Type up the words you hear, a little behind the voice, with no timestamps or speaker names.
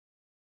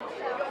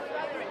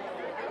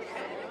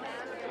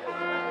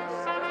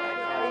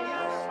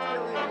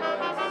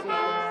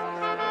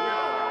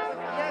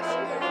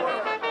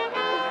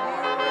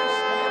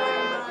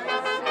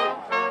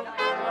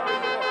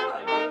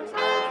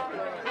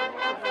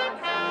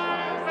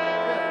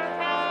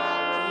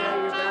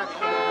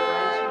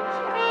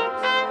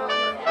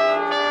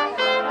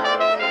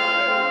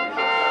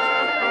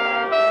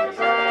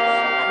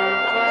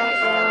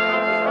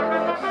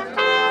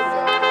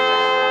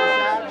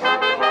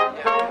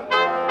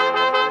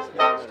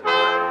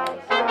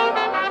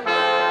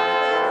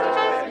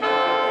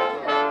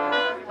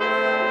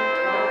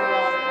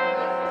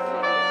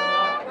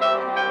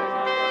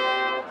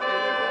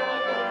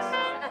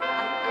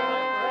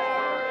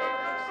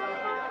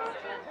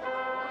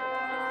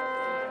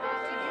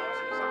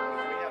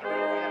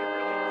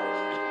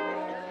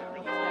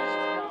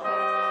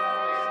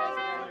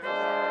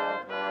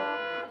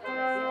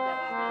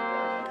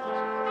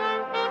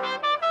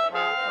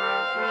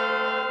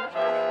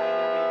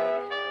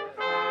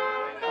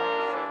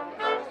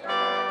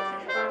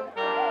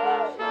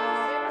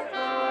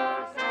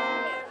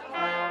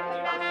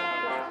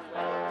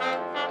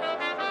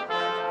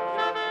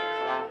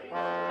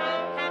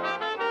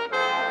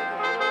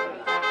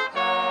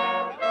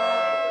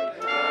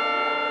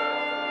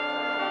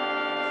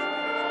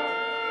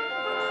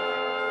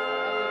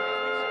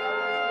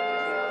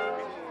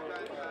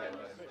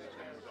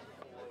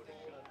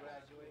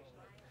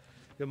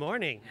Good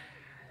morning.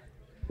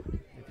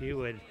 If you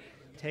would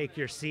take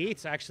your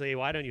seats, actually,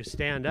 why don't you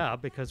stand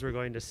up, because we're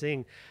going to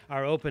sing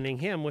our opening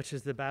hymn, which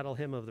is the Battle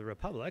Hymn of the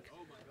Republic.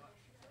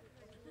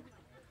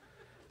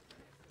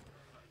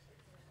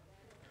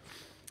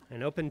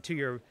 And open to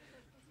your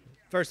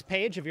first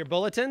page of your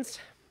bulletins.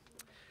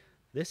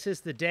 This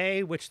is the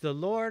day which the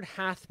Lord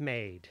hath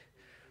made.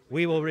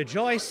 We will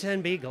rejoice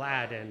and be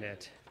glad in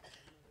it.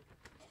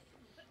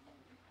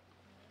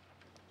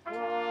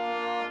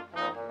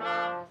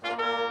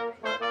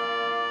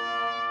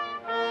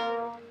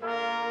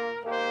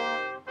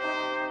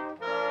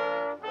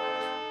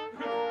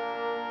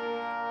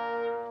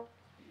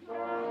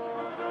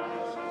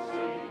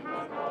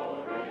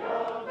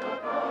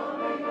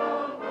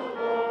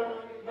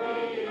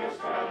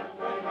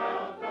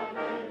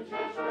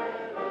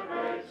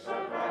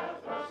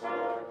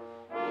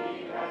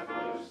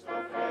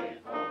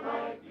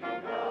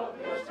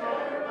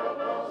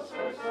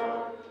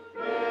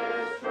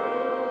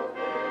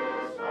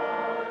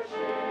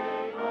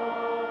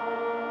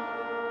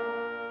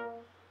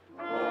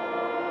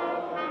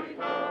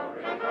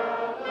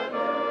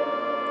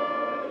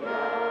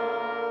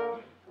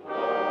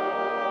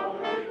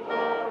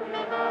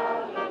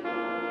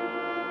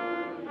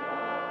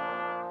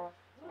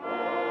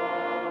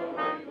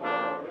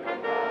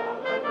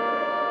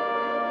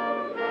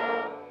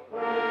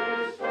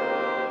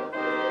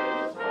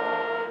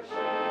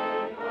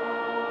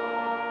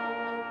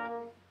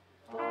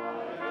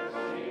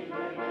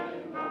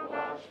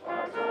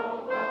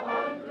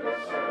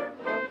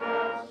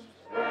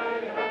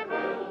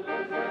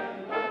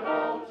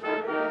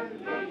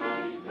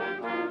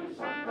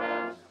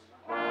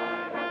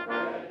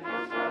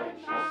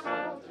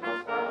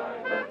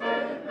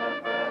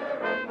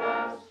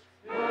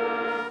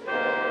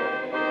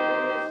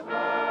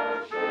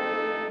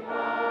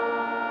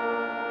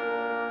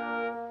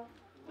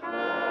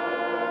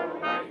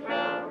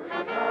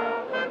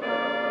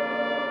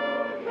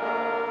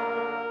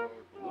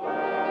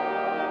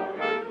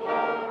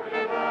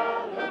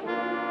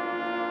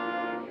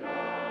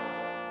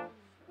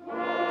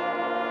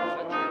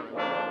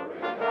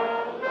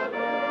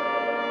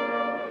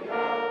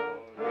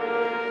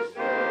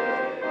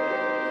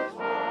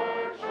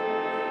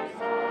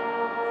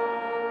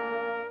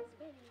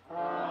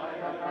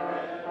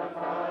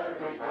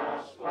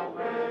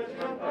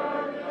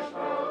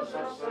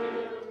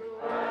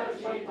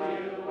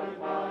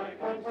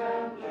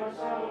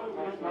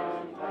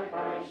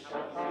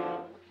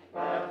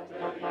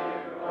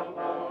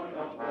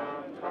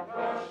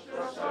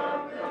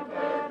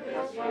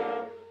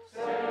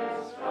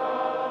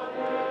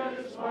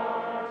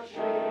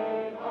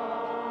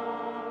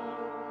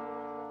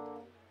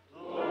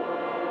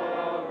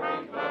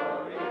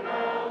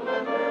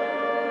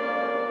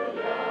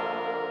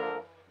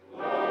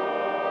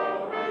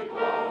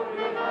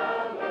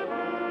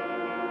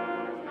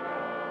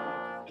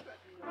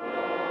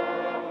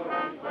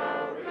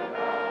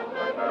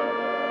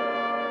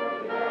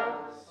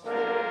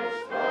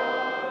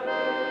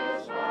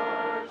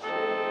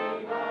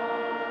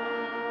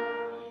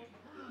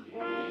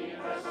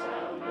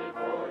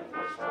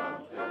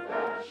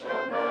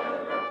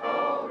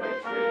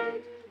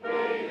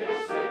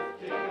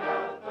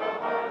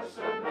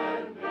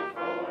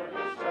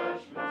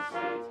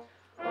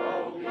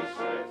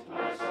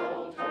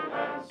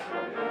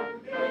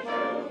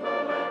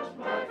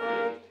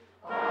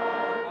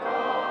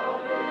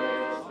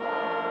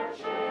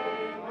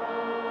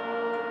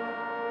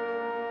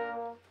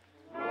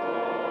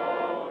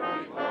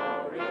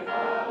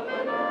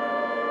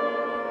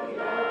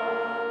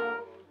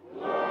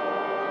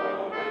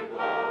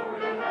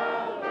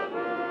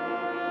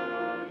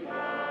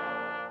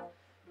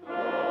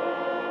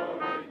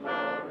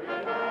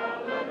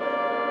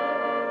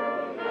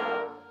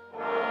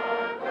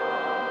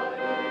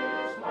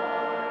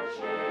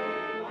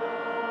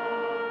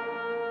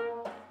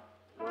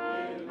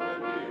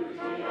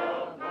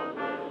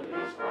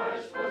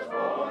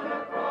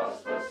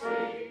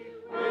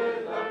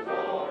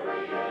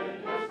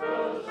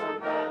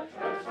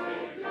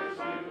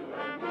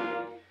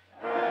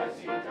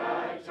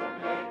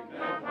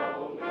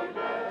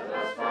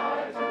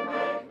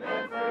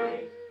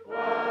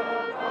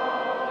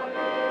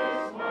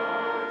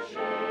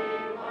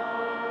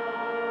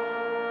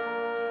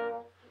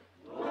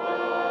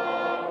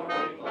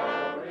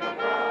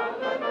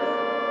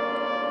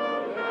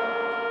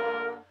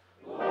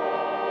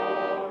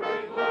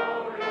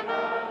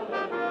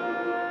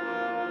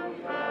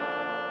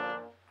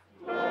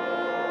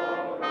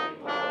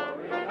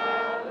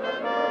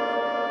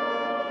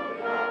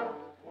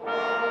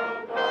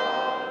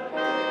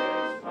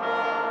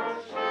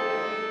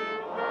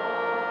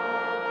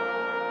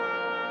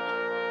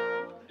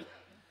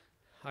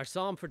 Our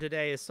psalm for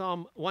today is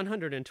Psalm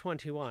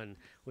 121,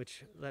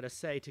 which let us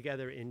say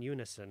together in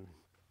unison.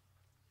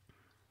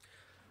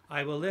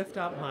 I will lift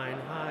up mine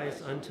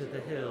eyes unto the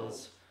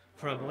hills,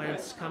 from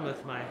whence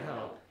cometh my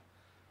help.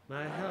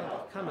 My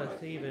help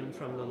cometh even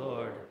from the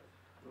Lord,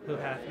 who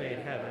hath made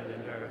heaven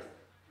and earth.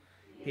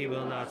 He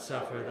will not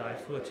suffer thy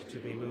foot to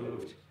be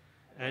moved.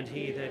 and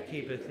he that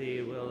keepeth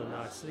thee will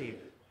not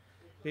sleep.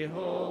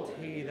 Behold,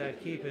 he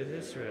that keepeth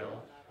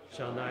Israel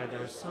shall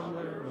neither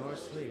slumber nor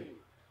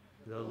sleep.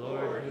 The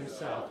Lord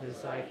himself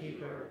is thy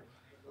keeper.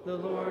 The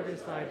Lord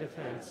is thy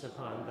defense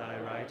upon thy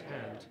right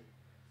hand.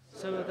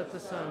 So that the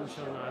sun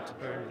shall not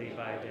burn thee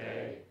by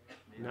day,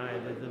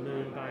 neither the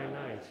moon by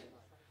night.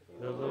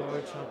 The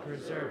Lord shall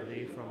preserve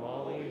thee from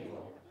all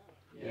evil.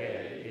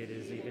 Yea, it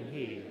is even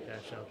he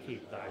that shall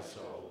keep thy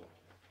soul.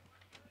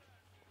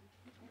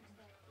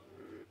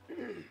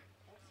 Please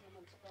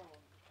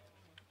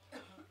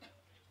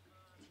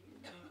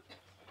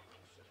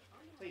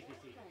be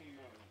seated.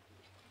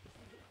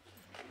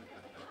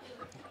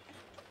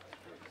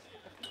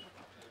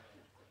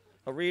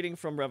 A reading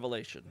from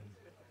Revelation.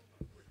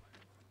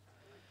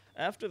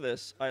 After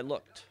this I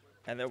looked,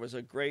 and there was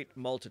a great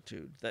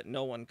multitude that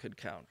no one could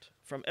count,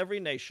 from every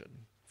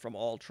nation, from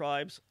all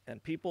tribes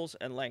and peoples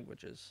and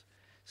languages,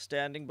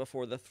 standing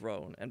before the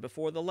throne and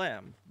before the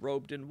Lamb,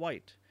 robed in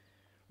white,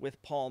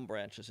 with palm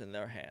branches in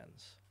their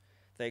hands.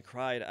 They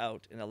cried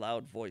out in a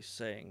loud voice,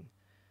 saying,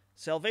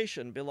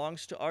 "Salvation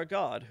belongs to our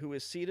God, who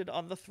is seated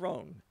on the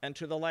throne, and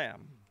to the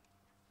Lamb."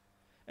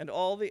 And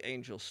all the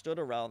angels stood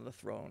around the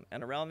throne,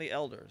 and around the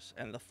elders,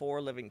 and the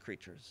 4 living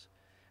creatures.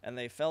 And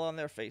they fell on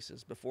their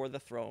faces before the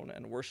throne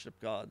and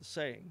worshipped God,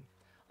 saying,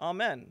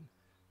 "Amen.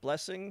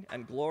 Blessing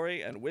and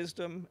glory and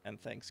wisdom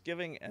and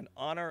thanksgiving and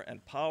honor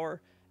and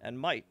power and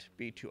might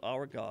be to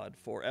our God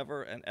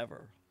forever and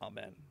ever.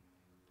 Amen."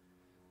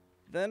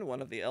 Then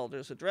one of the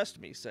elders addressed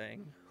me,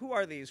 saying, "Who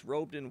are these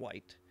robed in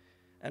white,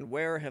 and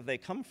where have they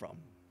come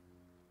from?"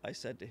 I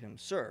said to him,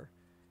 "Sir,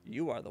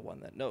 you are the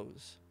one that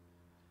knows."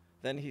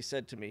 Then he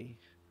said to me,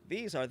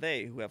 "These are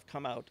they who have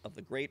come out of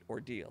the great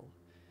ordeal.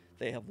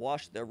 They have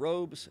washed their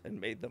robes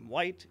and made them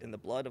white in the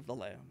blood of the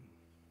Lamb.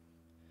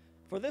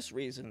 For this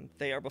reason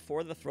they are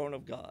before the throne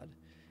of God,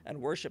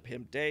 and worship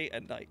him day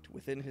and night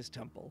within his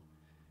temple,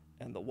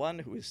 and the one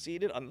who is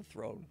seated on the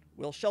throne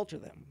will shelter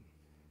them.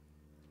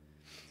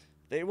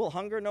 They will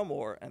hunger no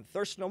more and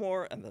thirst no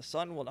more, and the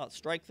sun will not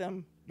strike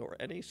them, nor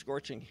any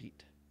scorching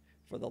heat.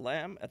 For the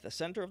Lamb at the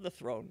center of the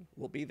throne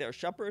will be their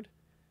shepherd,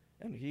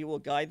 and he will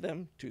guide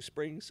them to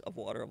springs of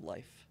water of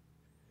life.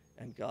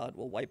 And God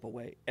will wipe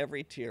away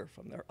every tear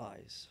from their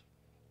eyes."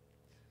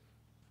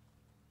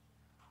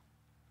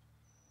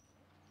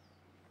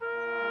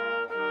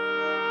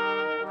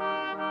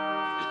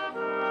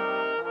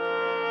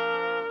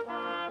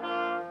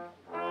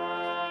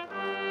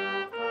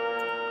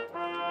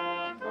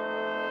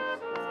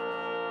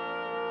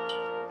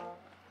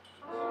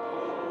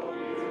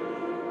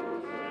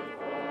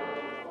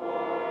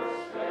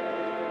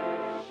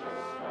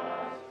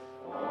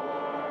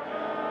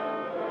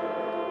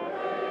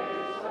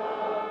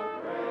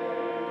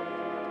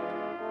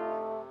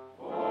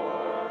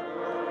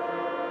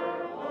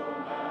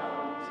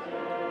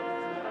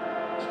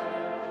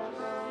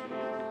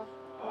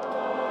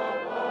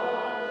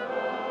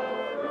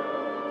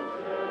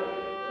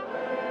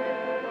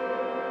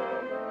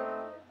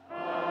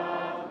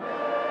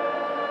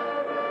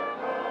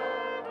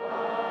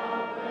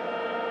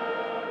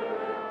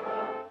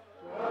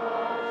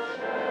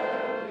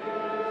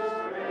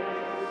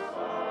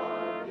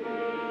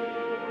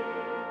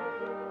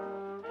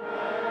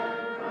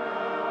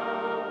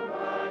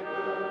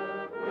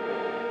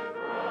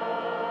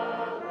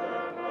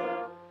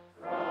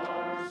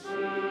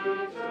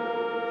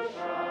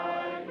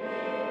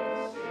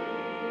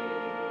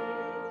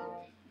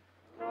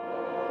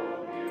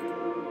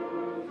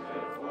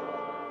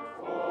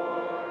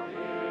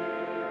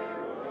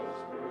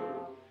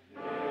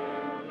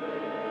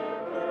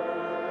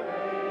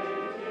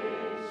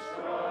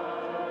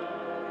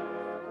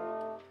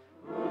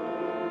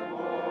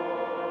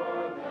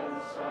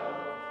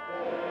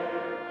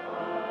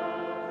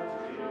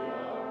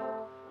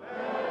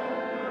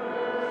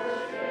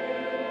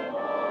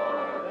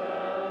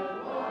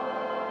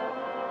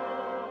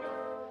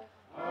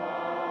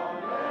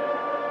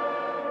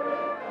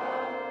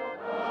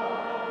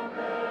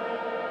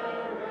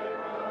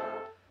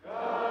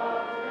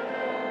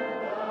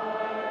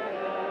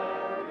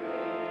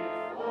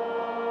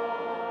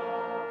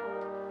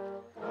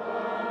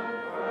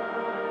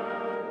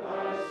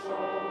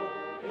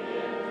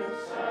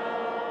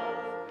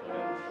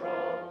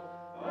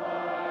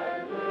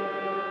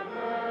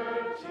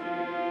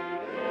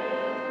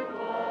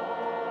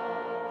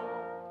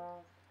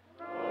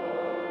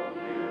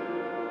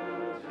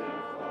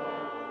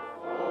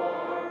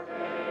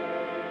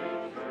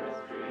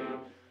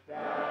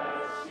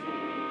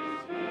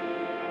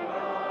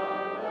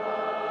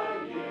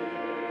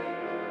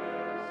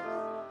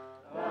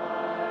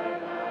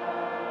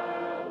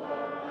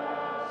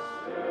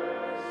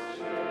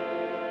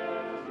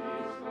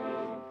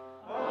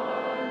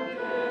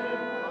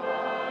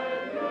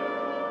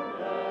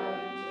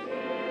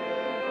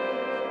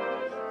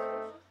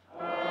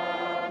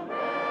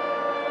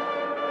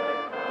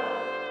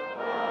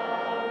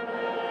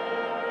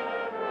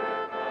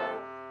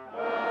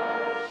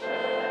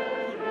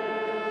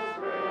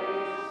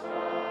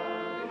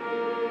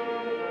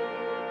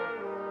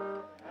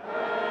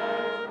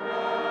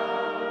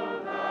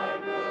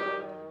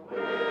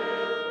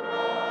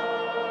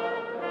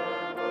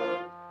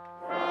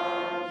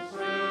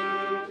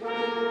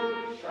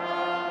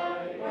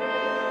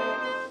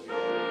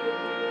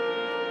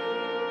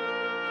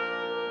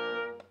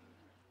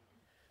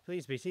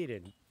 Please be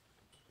seated.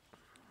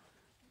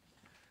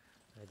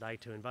 I'd like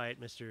to invite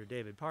Mr.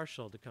 David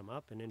Parshall to come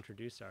up and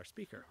introduce our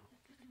speaker.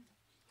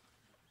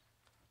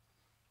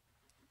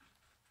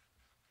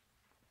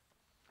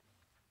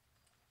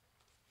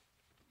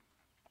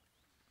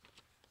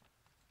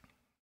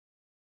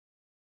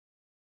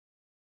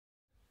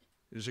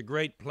 It is a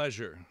great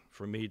pleasure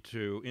for me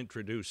to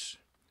introduce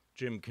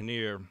Jim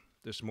Kinnear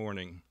this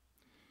morning.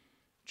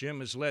 Jim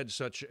has led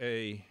such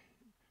a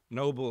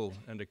noble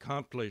and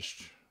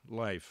accomplished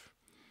life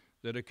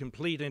that a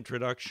complete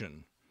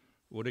introduction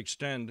would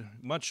extend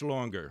much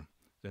longer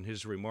than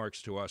his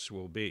remarks to us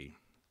will be.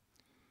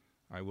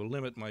 I will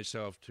limit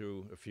myself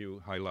to a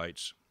few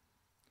highlights.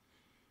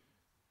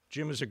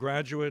 Jim is a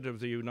graduate of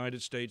the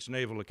United States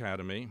Naval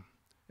Academy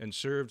and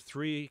served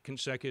 3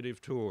 consecutive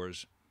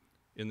tours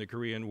in the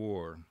Korean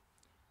War,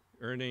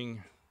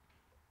 earning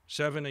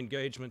 7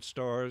 engagement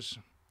stars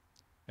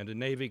and a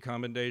Navy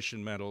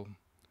Commendation Medal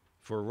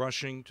for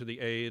rushing to the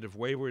aid of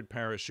wayward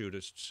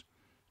parachutists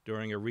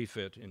during a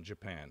refit in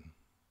Japan.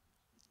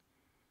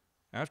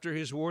 After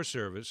his war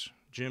service,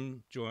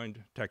 Jim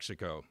joined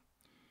Texaco,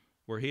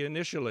 where he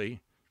initially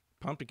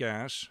pumped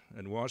gas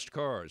and washed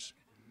cars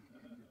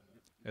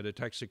at a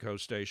Texaco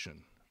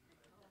station,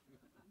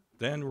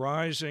 then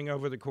rising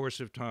over the course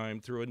of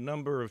time through a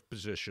number of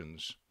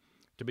positions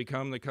to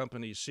become the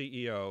company's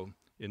CEO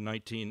in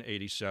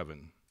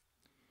 1987.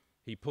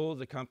 He pulled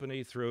the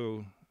company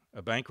through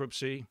a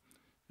bankruptcy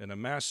and a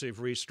massive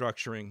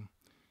restructuring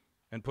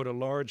and put a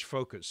large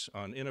focus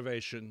on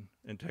innovation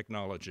and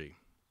technology.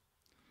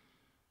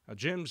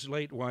 Jim's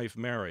late wife,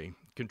 Mary,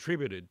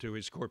 contributed to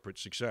his corporate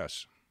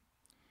success.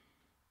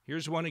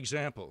 Here's one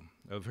example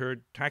of her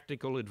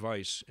tactical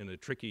advice in a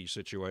tricky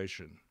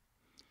situation.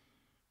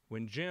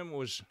 When Jim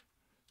was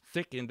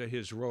thick into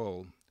his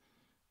role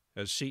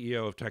as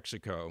CEO of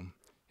Texaco,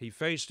 he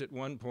faced at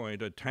one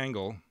point a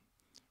tangle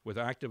with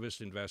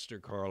activist investor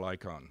Carl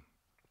Icahn.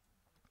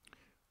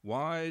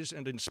 Wise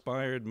and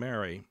inspired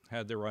Mary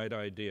had the right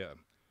idea.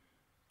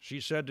 She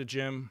said to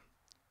Jim,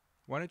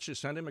 "Why don't you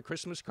send him a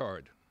Christmas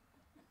card?"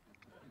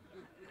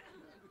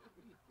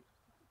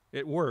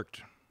 It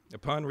worked.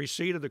 Upon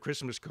receipt of the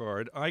Christmas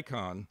card,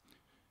 Icahn,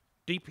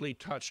 deeply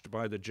touched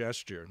by the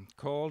gesture,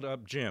 called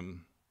up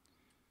Jim,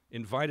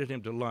 invited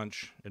him to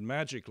lunch, and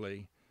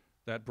magically,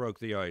 that broke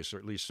the ice, or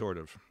at least sort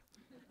of.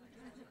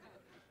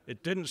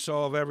 It didn't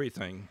solve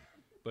everything,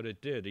 but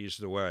it did ease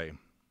the way.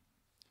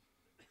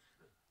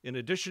 In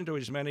addition to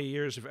his many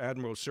years of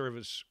admirable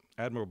service to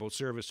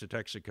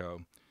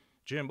Texaco,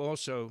 Jim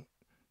also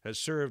has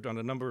served on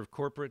a number of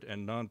corporate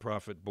and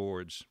nonprofit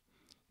boards,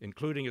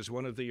 including as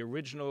one of the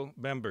original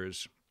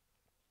members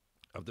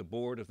of the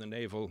board of the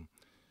Naval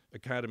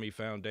Academy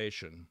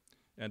Foundation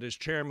and as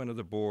chairman of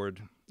the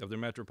board of the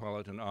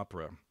Metropolitan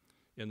Opera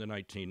in the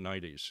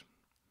 1990s.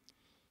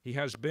 He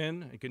has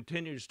been and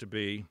continues to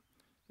be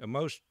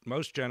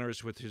most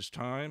generous with his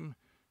time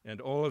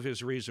and all of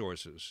his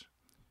resources,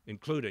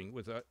 including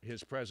with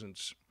his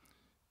presence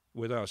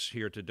with us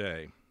here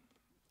today.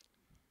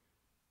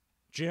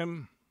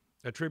 Jim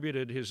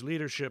attributed his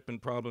leadership and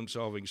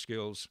problem-solving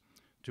skills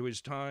to his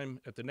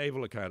time at the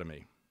Naval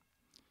Academy.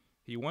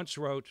 He once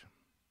wrote,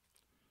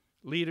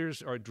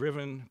 "Leaders are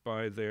driven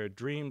by their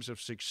dreams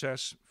of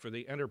success for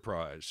the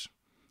enterprise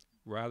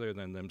rather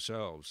than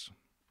themselves.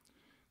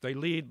 They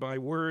lead by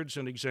words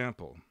and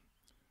example.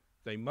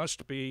 They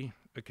must be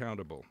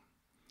accountable.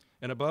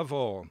 And above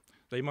all,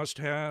 they must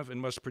have and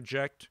must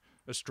project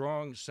a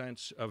strong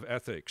sense of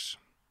ethics."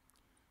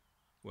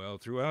 Well,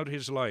 throughout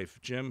his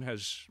life, Jim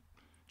is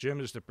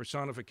the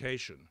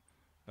personification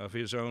of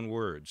his own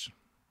words.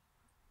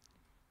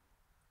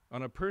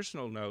 On a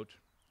personal note,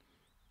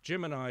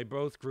 Jim and I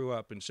both grew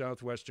up in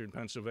southwestern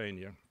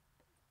Pennsylvania,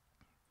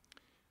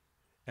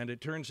 and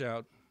it turns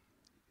out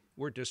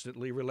we're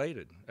distantly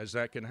related, as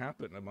that can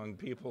happen among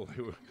people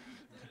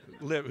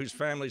whose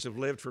families have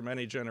lived for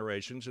many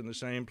generations in the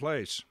same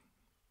place.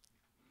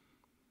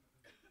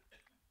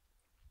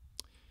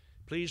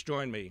 Please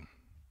join me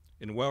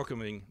in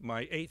welcoming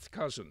my 8th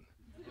cousin,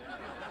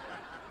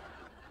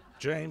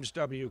 James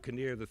W.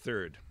 Kinnear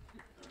III.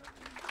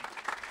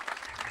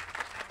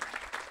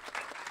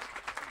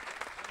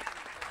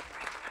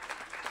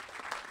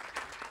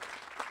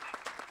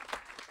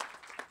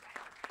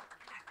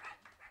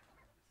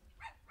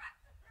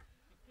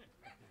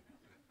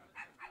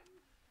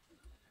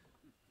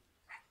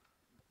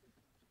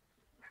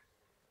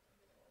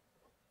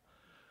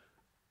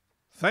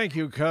 Thank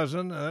you,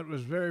 cousin. That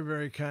was very,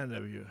 very kind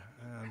of you.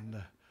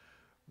 And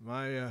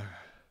my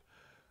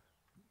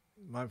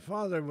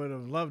father would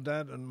have loved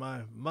that, and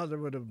my mother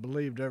would have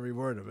believed every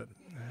word of it.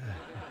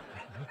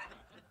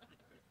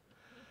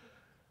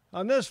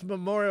 On this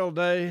Memorial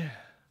Day,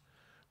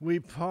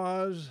 we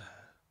pause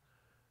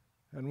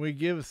and we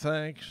give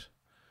thanks,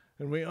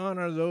 and we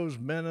honor those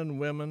men and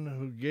women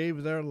who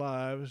gave their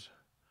lives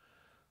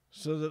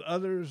so that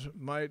others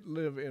might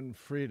live in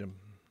freedom.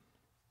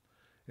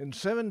 In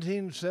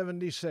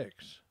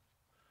 1776,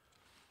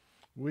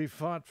 we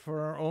fought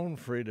for our own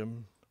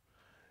freedom,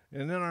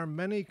 and in our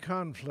many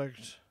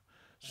conflicts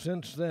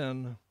since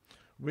then,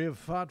 We have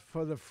fought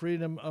for the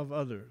freedom of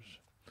others,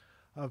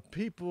 of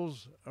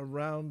peoples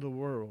around the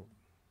world.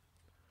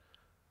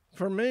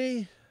 For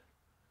me,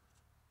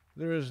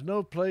 there is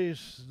no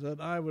place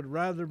that I would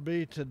rather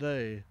be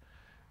today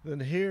than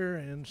here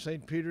in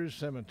St. Peter's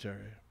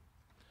Cemetery,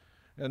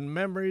 and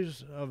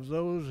memories of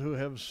those who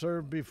have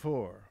served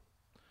before,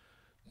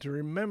 to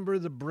remember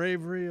the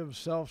bravery of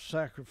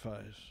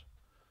self-sacrifice.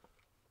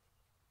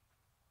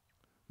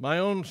 My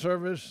own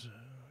service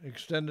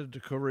extended to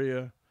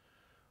Korea,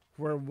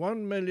 where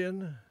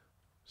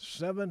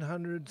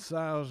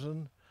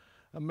 1,700,000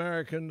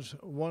 Americans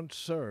once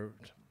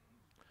served,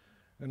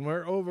 and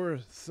where over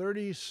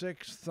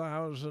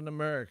 36,000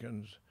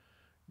 Americans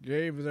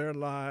gave their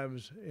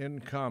lives in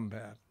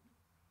combat.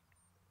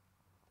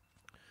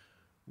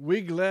 We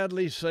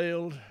gladly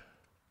sailed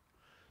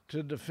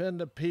to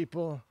defend a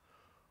people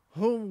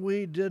whom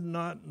we did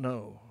not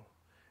know,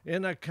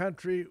 in a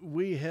country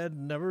we had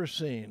never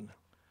seen,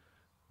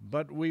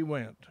 but we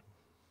went.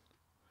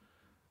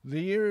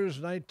 The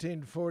years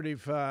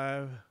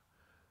 1945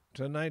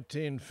 to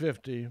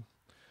 1950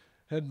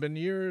 had been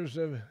years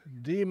of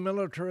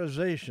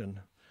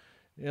demilitarization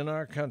in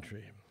our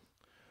country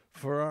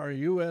for our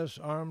U.S.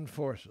 Armed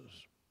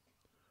Forces.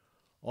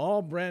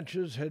 All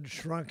branches had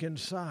shrunk in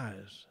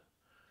size.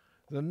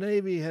 The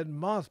Navy had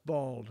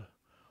mothballed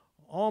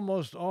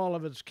almost all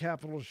of its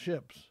capital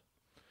ships.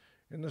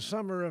 In the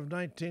summer of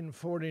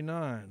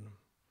 1949,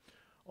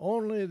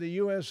 only the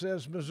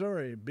USS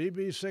Missouri,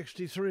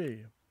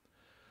 BB-63,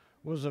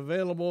 was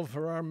available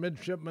for our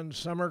midshipmen's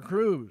summer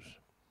cruise.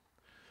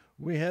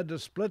 We had to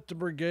split the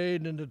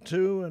brigade into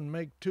two and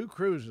make two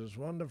cruises,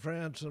 one to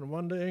France and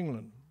one to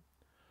England.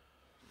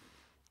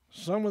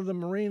 Some of the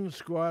Marine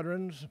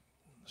squadrons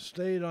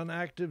stayed on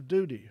active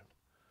duty,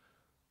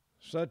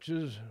 such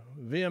as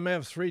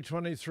VMF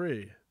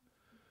 323.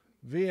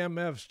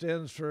 VMF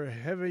stands for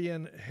Heavy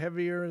and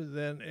Heavier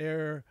Than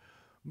Air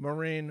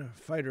Marine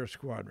Fighter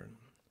Squadron.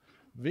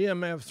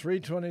 VMF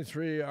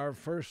 323, our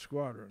first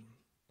squadron.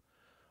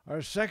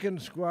 Our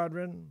second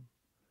squadron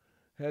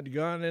had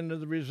gone into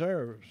the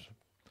reserves,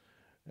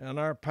 and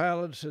our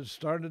pilots had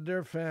started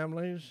their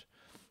families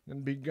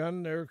and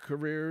begun their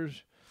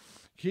careers,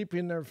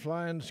 keeping their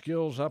flying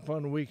skills up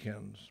on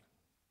weekends.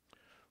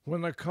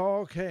 When the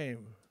call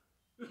came,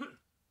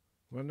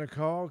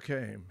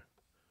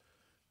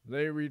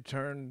 they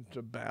returned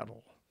to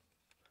battle.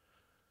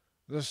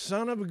 The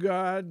Son of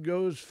God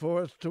goes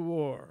forth to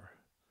war,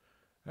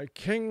 a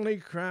kingly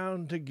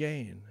crown to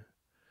gain.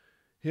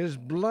 His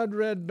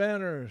blood-red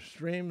banner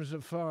streams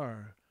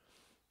afar.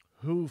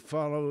 Who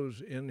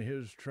follows in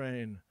his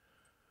train?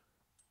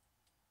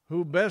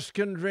 Who best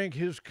can drink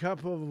his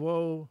cup of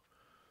woe,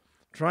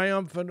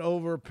 triumphant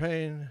over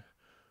pain?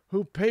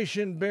 Who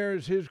patient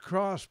bears his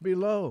cross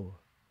below?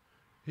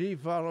 He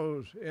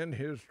follows in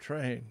his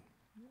train.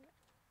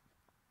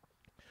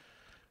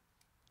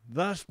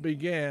 Thus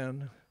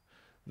began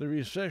the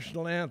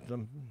recessional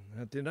anthem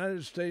at the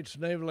United States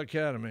Naval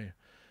Academy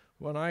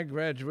when I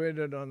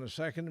graduated on the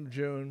 2nd of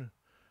June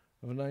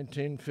of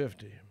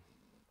 1950.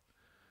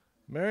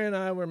 Mary and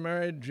I were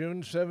married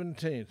June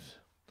 17th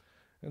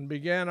and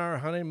began our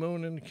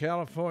honeymoon in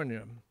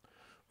California,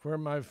 where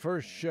my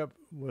first ship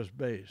was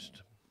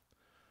based.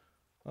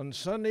 On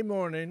Sunday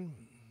morning,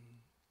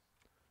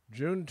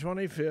 June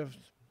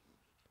 25th,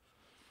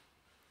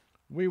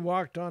 we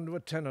walked onto a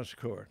tennis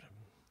court.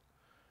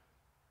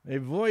 A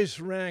voice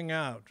rang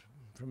out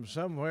from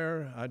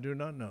somewhere I do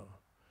not know.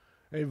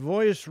 A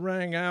voice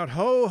rang out,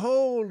 "Ho,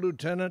 ho,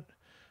 Lieutenant,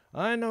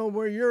 I know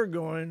where you're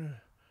going.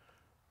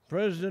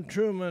 President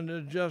Truman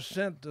had just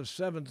sent the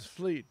 7th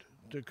Fleet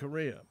to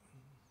Korea."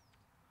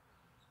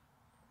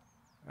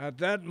 At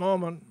that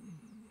moment,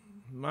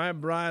 my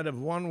bride of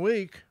 1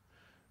 week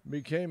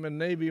became a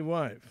Navy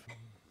wife.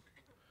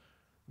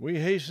 We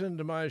hastened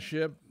to my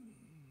ship,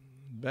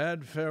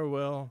 bade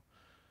farewell,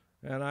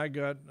 and I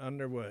got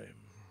underway.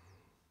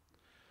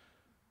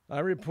 I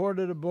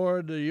reported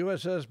aboard the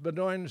USS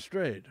Benoit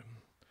Strait,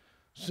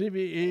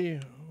 CVE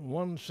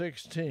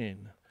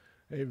 116,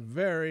 a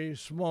very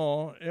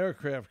small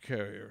aircraft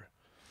carrier,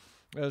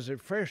 as a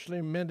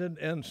freshly minted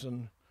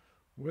ensign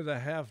with a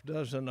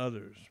half-dozen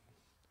others.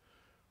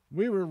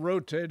 We were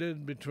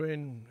rotated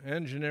between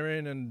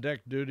engineering and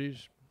deck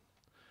duties,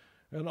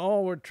 and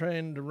all were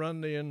trained to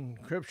run the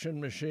encryption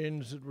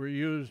machines that were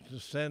used to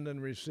send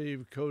and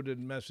receive coded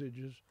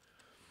messages.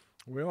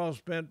 We all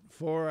spent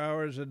 4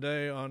 hours a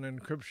day on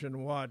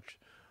encryption watch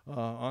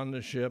on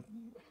the ship.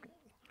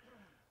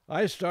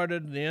 I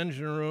started in the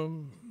engine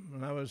room,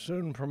 and I was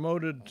soon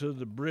promoted to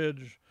the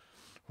bridge,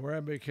 where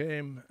I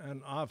became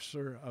an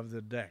officer of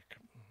the deck,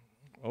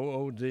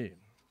 OOD.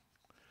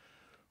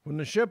 When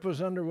the ship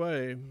was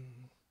underway,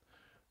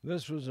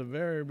 this was a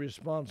very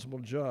responsible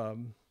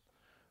job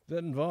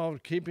that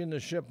involved keeping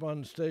the ship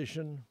on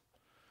station,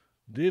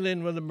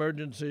 dealing with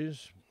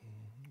emergencies,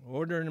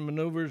 ordering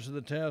maneuvers of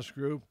the task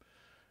group,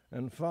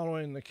 and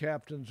following the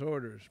captain's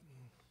orders.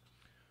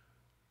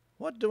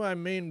 What do I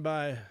mean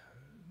by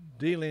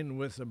dealing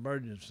with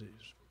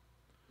emergencies?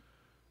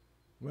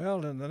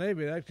 Well, in the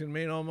Navy, that can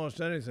mean almost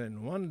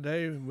anything. One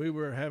day, we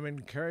were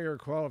having carrier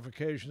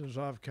qualifications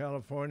off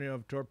California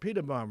of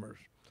torpedo bombers.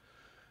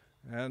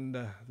 And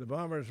the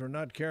bombers were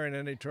not carrying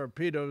any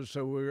torpedoes,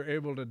 so we were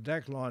able to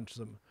deck launch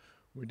them.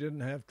 We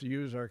didn't have to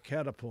use our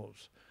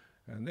catapults.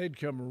 And they'd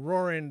come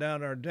roaring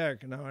down our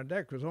deck. Now, our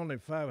deck was only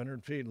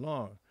 500 feet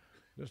long,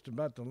 just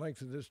about the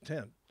length of this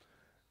tent.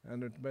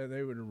 And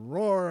they would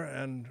roar,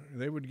 and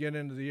they would get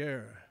into the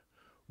air.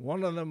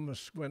 One of them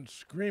went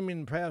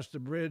screaming past the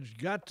bridge,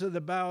 got to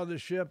the bow of the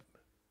ship.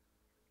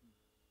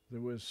 There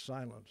was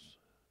silence,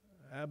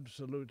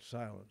 absolute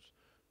silence,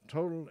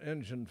 total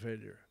engine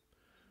failure.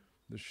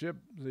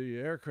 The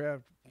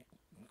aircraft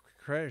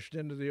crashed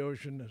into the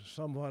ocean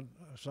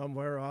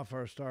somewhere off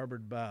our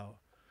starboard bow.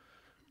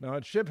 Now,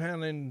 at ship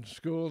handling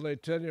school, they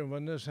tell you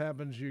when this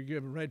happens, you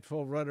give right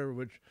full rudder,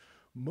 which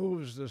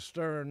moves the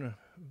stern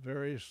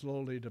very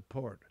slowly to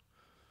port.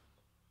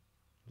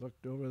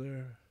 Looked over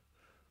there.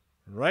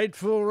 Right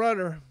full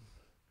rudder.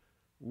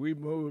 We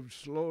moved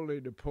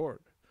slowly to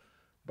port.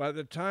 By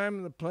the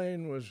time the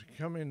plane was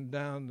coming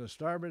down the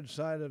starboard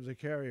side of the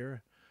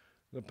carrier,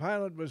 the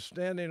pilot was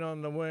standing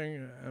on the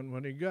wing, and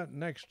when he got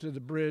next to the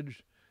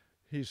bridge,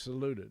 he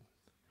saluted.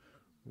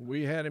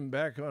 We had him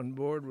back on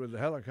board with the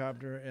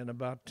helicopter in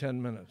about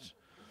 10 minutes.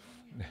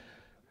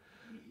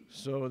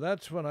 So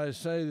that's when I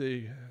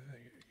say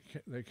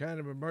the kind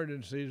of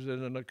emergencies that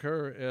can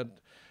occur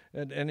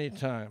at any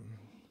time.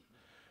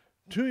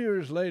 2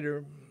 years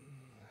later,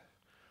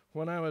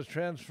 when I was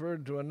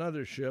transferred to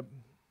another ship,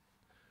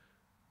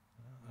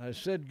 I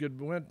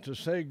went to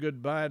say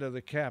goodbye to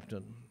the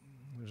captain.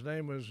 His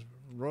name was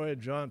Roy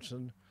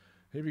Johnson.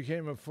 He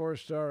became a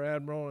 4-star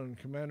admiral and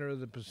commander of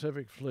the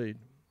Pacific Fleet.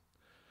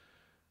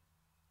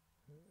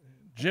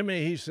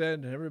 Jimmy, he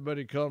said,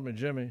 everybody called me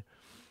Jimmy,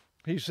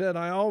 he said,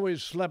 I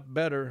always slept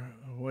better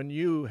when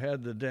you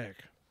had the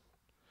deck.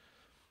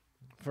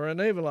 For a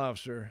naval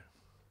officer,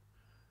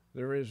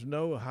 there is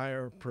no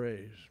higher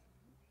praise.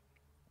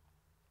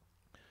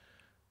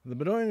 The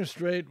Benoit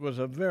Strait was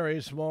a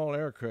very small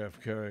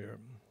aircraft carrier.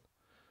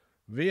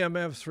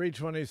 VMF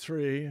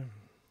 323,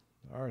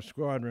 our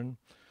squadron,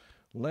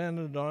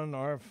 landed on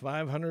our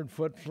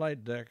 500-foot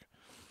flight deck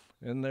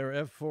in their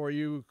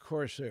F-4U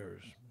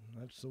Corsairs.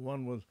 That's the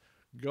one with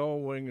gull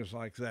wings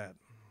like that.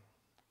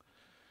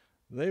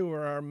 They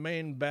were our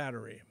main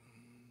battery.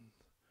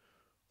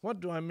 What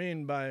do I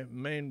mean by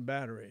main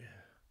battery?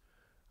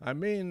 I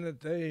mean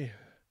that they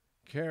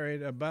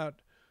carried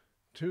about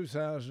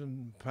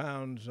 2,000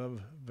 pounds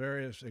of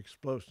various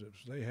explosives.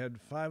 They had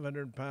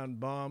 500-pound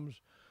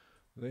bombs.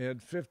 They had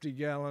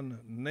 50-gallon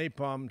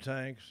napalm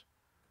tanks.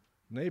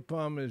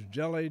 Napalm is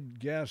jellied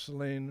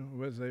gasoline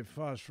with a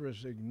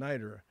phosphorus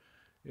igniter.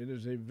 It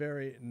is a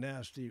very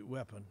nasty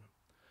weapon.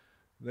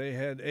 They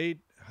had 8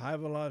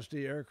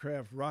 high-velocity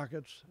aircraft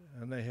rockets,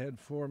 and they had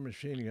 4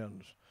 machine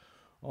guns,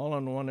 all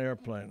on one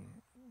airplane.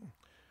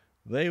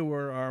 They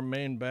were our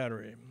main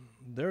battery.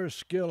 Their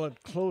skill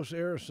at close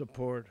air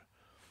support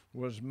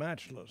was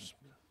matchless.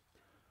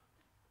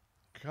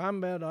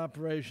 Combat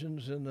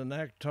operations in the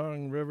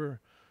Nakhtong River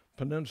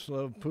Peninsula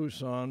of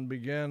Pusan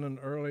began in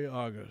early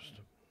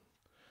August.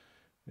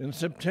 In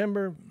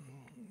September,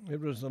 it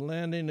was the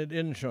landing at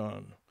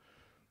Incheon,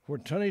 where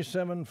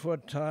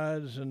 27-foot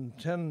tides and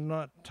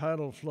 10-knot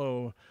tidal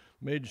flow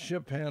made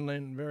ship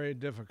handling very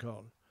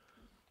difficult.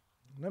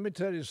 Let me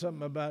tell you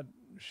something about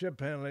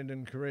ship handling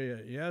in Korea.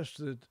 Yes,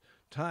 the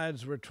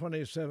tides were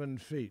 27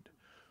 feet,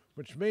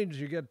 which means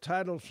you get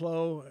tidal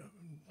flow,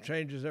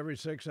 changes every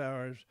 6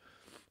 hours,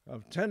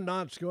 of 10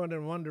 knots going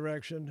in one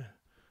direction,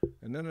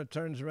 and then it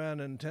turns around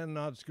and 10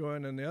 knots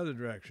going in the other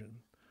direction.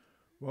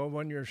 Well,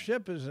 when your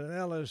ship is an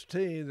LST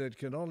that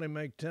can only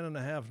make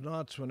 10.5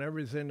 knots when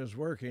everything is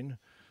working,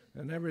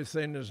 and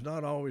everything is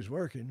not always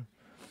working,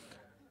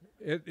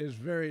 it is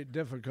very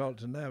difficult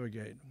to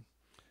navigate.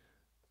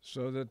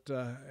 So that,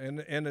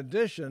 in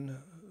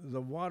addition,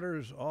 the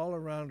waters all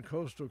around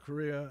coastal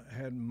Korea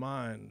had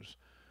mines.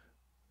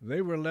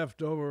 They were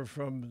left over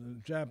from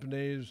the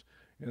Japanese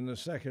in the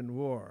Second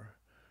War.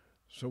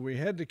 So we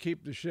had to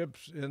keep the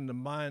ships in the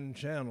mine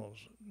channels.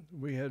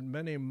 We had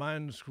many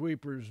mine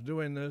sweepers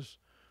doing this.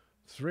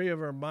 3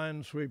 of our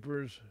mine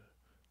sweepers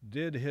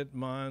did hit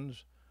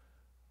mines.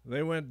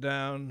 They went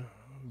down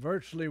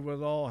virtually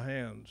with all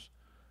hands.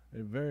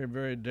 A very,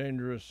 very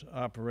dangerous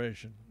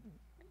operation.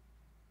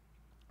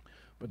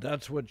 But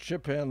that's what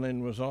ship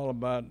handling was all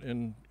about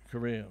in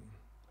Korea.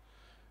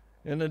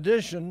 In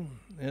addition,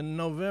 in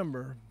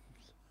November,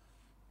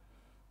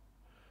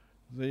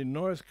 the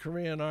North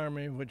Korean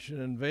army, which had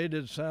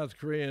invaded South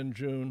Korea in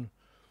June,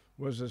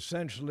 was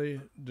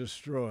essentially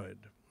destroyed.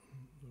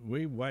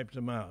 We wiped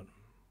them out.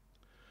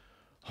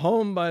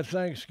 Home by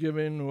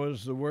Thanksgiving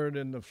was the word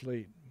in the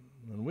fleet,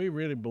 and we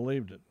really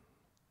believed it.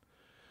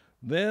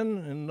 Then,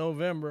 in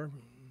November,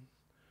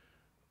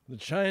 the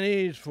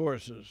Chinese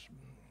forces,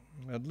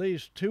 at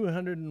least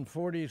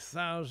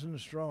 240,000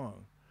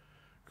 strong,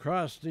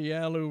 crossed the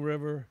Yalu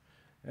River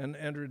and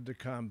entered the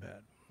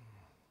combat.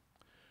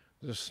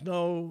 The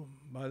snow,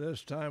 by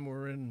this time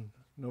we're in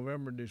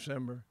November,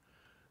 December,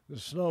 The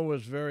snow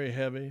was very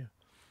heavy.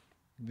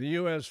 The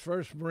U.S.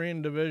 1st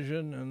Marine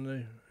Division and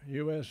the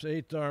U.S.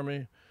 8th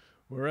Army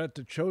were at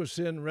the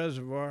Chosin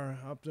Reservoir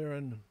up there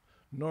in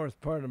north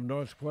part of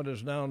what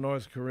is now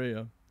North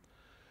Korea,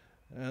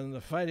 and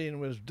the fighting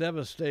was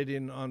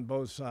devastating on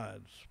both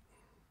sides.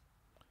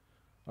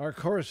 Our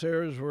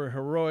Corsairs were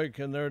heroic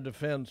in their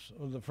defense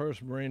of the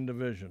 1st Marine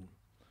Division.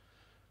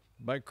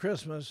 By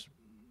Christmas,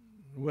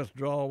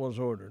 withdrawal was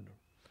ordered,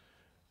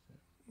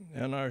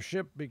 and our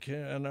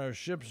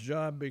ship's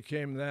job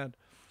became that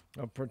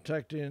of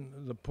protecting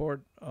the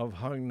port of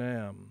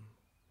Hungnam.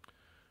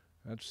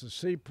 That's the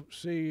sea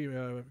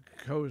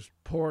coast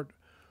port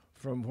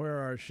from where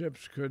our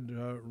ships could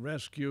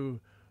rescue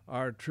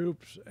our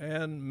troops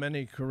and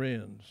many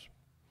Koreans.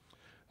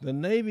 The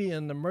Navy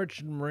and the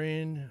Merchant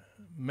Marine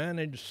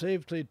managed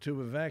safely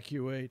to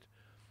evacuate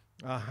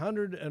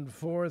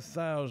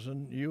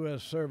 104,000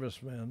 U.S.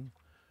 servicemen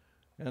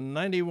and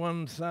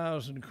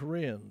 91,000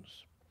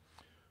 Koreans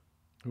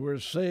who were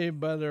saved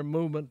by their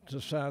movement to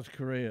South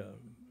Korea,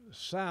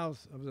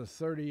 south of the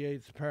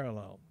 38th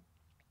parallel.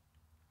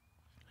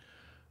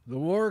 The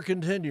war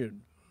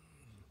continued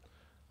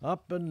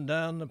up and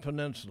down the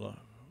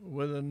peninsula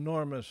with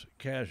enormous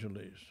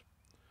casualties.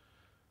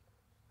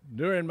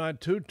 During my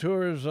 2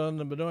 tours on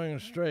the Bedouin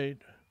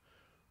Strait,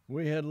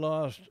 we had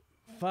lost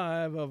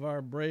 5 of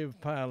our brave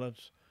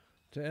pilots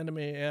to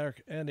enemy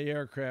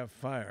anti-aircraft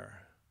fire.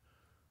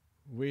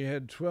 We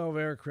had 12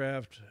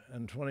 aircraft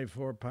and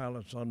 24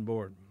 pilots on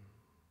board.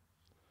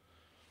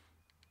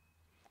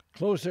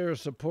 Close air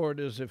support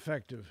is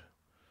effective,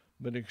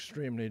 but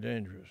extremely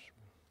dangerous.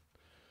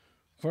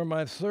 For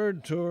my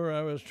 3rd tour,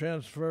 I was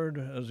transferred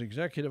as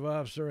executive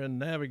officer and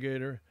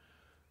navigator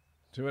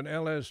to an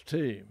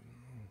LST,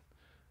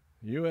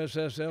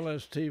 USS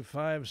LST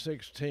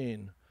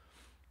 516,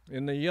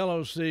 in the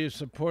Yellow Sea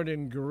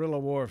supporting guerrilla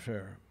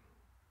warfare.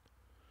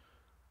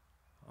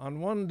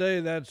 On one day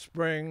that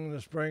spring, the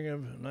spring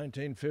of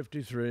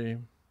 1953,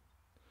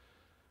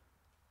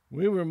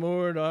 we were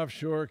moored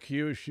offshore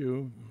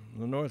Kyushu,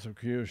 the north of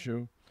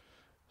Kyushu,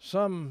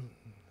 some,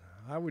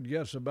 I would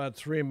guess, about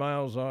 3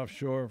 miles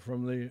offshore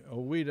from the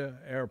Owita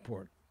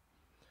airport.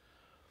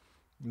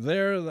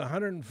 There, the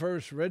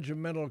 101st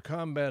Regimental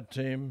Combat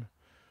Team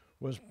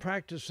was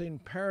practicing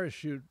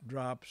parachute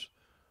drops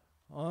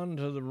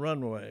onto the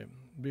runway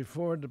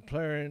before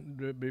deploying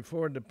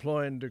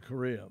to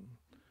Korea.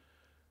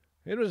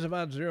 It was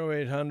about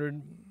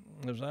 0800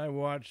 as I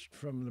watched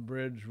from the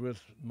bridge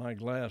with my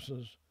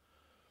glasses.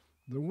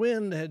 The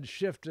wind had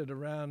shifted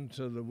around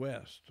to the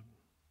west,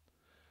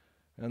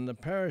 and the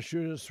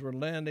parachutists were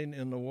landing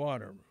in the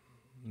water,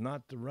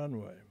 not the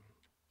runway.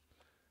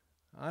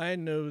 I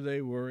knew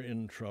they were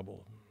in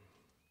trouble.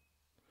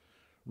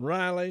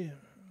 Riley,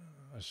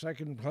 a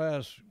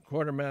second-class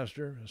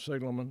quartermaster, a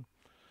signalman,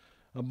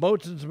 a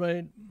boatswain's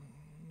mate,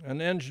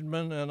 an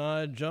engineman, and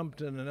I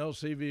jumped in an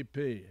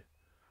LCVP,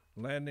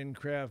 Landing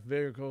Craft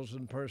Vehicles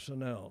and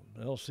Personnel,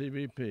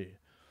 LCVP.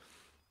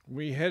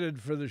 We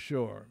headed for the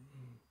shore.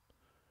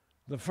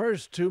 The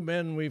first 2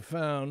 men we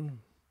found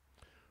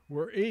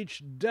were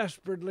each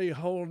desperately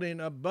holding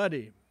a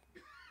buddy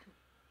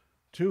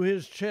to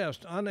his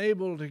chest,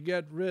 unable to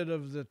get rid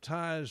of the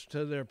ties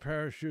to their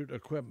parachute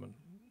equipment.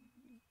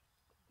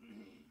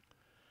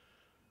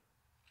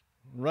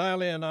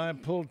 Riley and I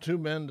pulled 2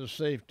 men to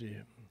safety.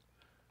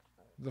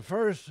 The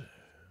first was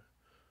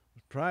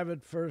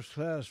Private First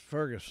Class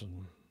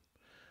Ferguson.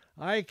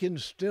 I can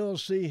still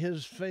see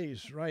his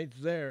face right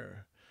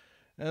there,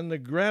 and the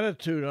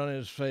gratitude on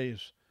his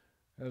face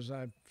as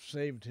I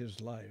saved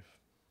his life.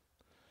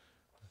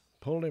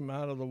 Pulled him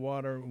out of the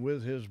water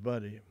with his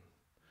buddy.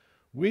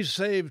 We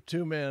saved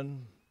 2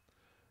 men,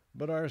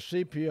 but our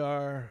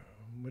CPR,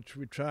 which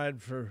we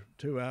tried for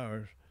 2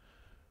 hours,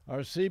 our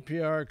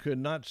CPR could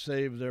not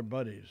save their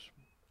buddies.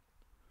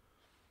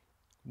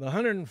 The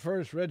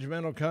 101st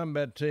Regimental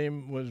Combat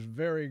Team was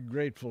very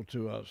grateful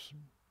to us,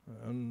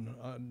 and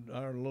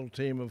our little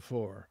team of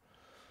 4,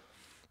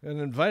 and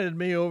invited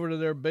me over to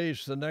their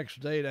base the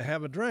next day to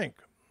have a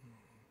drink.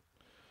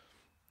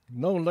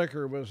 No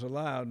liquor was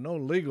allowed, no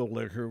legal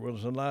liquor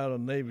was allowed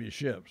on Navy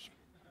ships.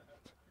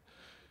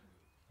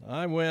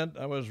 I went,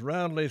 I was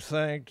roundly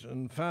thanked,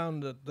 and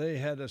found that they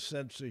had a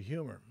sense of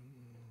humor.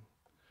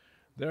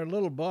 Their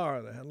little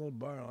bar, they had a little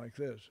bar like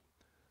this.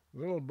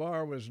 The little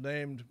bar was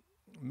named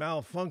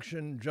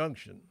Malfunction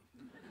Junction.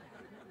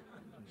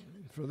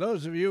 For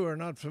those of you who are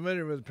not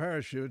familiar with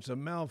parachutes, a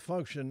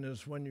malfunction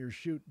is when your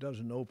chute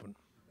doesn't open.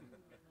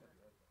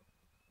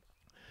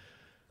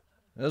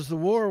 As the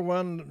war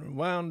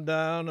wound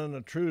down and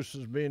a truce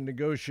was being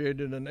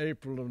negotiated in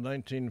April of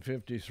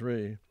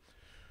 1953,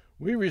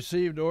 we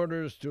received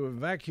orders to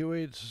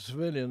evacuate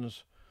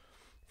civilians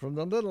from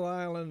the little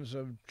islands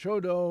of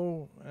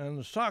Chodo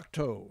and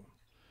Sokto,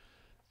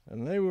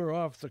 and they were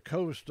off the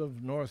coast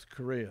of North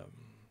Korea.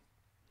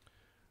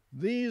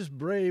 These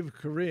brave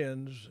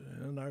Koreans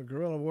in our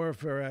guerrilla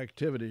warfare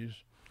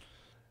activities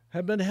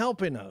have been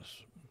helping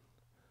us,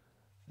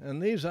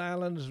 and these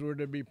islands were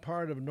to be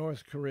part of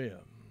North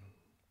Korea.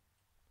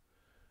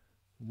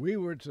 We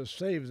were to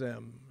save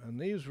them, and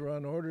these were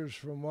on orders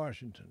from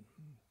Washington.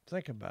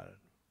 Think about it.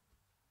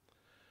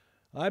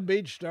 I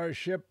beached our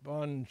ship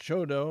on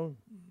Chodo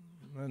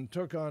and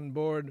took on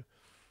board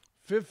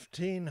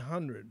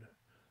 1,500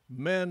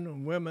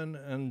 men, women,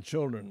 and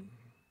children.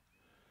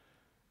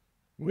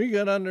 We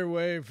got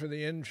underway for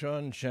the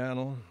Incheon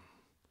Channel.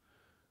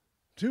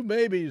 2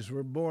 babies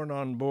were born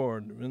on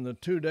board in the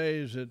 2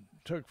 days it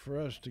took for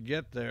us to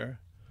get there.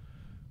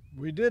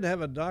 We did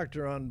have a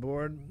doctor on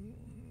board.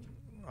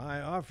 I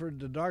offered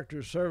the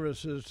doctor's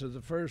services to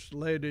the First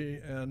Lady,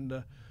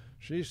 and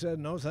she said,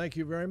 "No, thank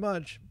you very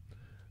much,"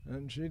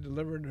 and she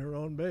delivered her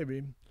own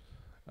baby.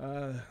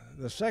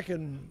 The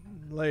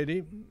second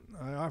lady,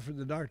 I offered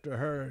the doctor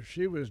her.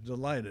 She was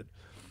delighted.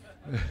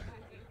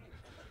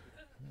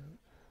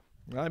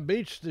 I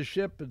beached the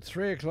ship at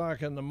 3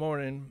 o'clock in the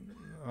morning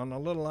on a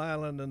little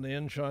island in the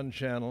Incheon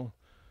Channel.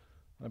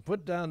 I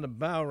put down the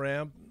bow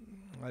ramp.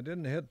 I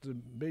didn't hit the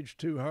beach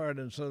too hard,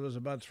 and so there's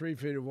about 3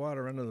 feet of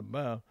water under the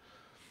bow,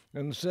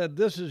 and said,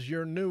 "This is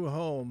your new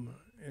home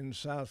in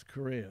South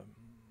Korea."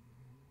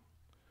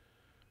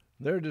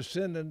 Their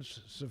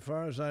descendants, so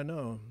far as I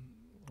know,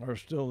 are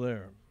still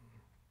there.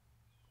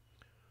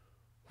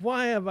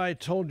 Why have I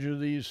told you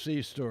these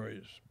sea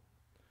stories?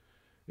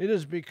 It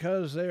is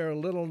because they are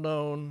little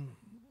known,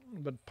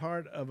 but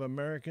part of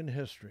American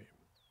history.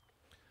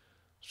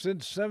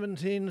 Since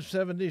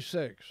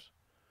 1776,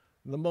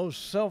 the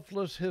most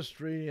selfless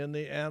history in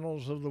the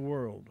annals of the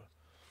world,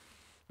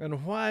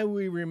 and why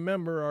we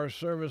remember our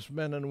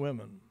servicemen and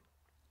women.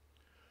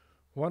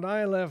 When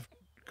I left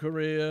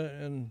Korea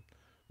in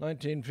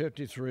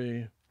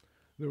 1953,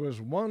 there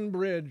was one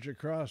bridge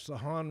across the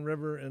Han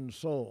River in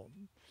Seoul.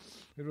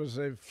 It was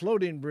a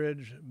floating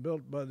bridge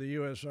built by the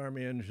U.S.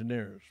 Army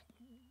engineers.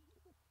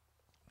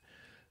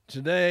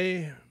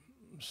 Today,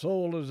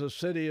 Seoul is a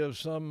city of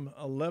some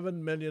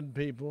 11 million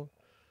people,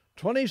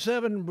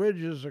 27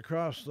 bridges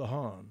across the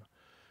Han,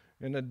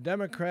 in a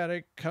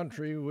democratic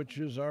country which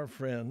is our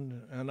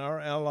friend and our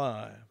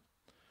ally.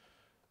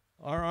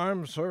 Our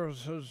armed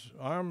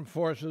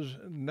forces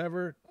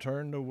never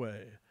turned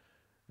away,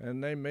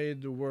 and they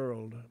made the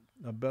world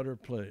a better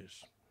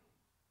place.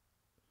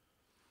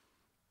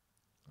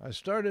 I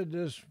started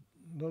this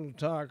little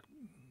talk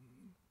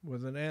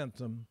with an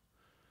anthem.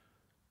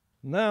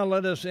 Now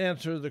let us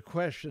answer the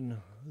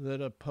question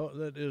that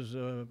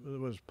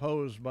was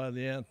posed by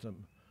the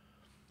anthem.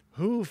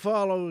 Who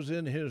follows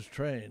in his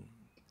train?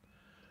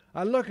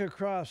 I look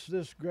across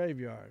this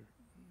graveyard,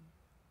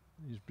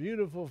 these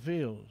beautiful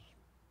fields,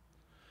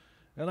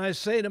 and I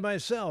say to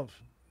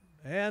myself,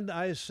 and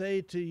I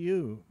say to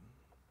you,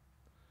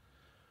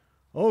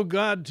 O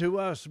God, to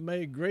us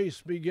may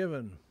grace be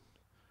given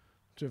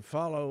to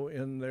follow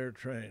in their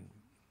train.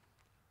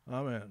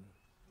 Amen.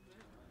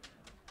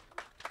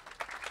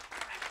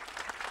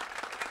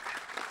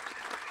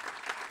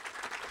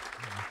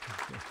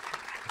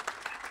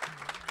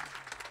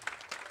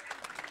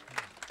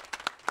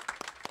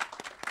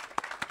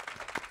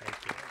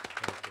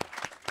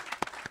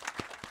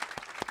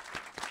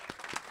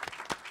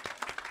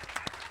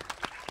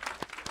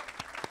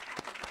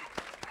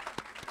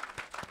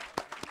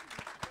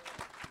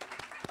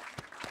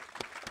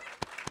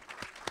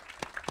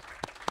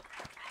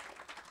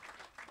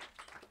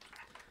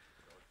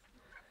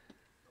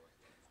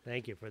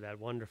 Thank you for that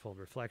wonderful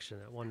reflection,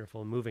 that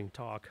wonderful moving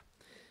talk.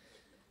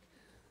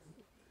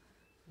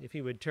 If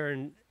you would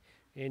turn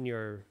in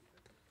your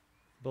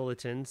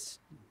bulletins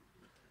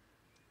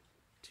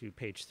to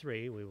page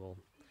 3, we will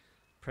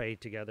pray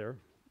together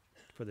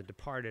for the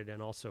departed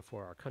and also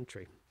for our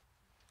country.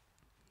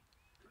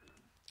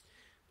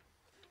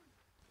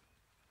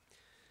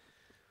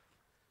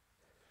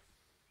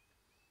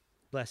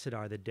 Blessed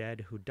are the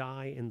dead who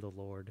die in the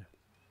Lord.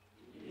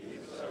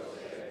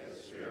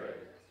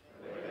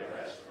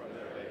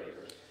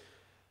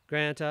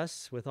 Grant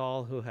us, with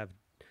all who have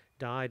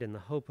died in the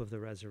hope of the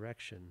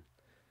resurrection,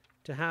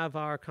 to have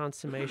our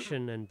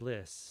consummation and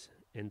bliss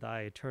in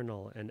thy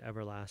eternal and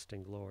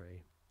everlasting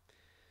glory,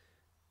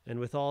 and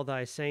with all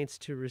thy saints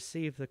to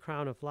receive the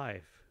crown of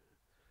life,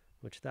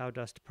 which thou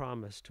dost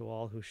promise to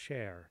all who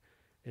share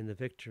in the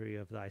victory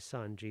of thy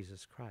Son,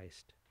 Jesus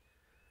Christ,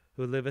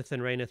 who liveth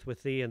and reigneth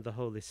with thee and the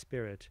Holy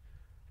Spirit,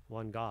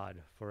 one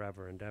God,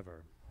 forever and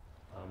ever.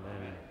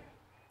 Amen.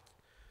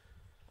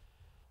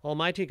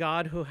 Almighty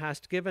God, who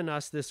hast given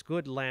us this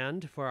good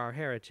land for our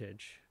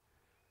heritage,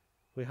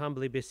 we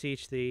humbly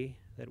beseech thee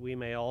that we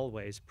may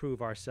always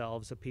prove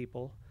ourselves a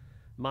people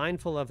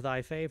mindful of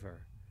thy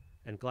favor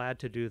and glad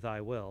to do thy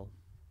will.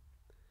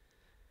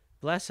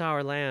 Bless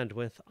our land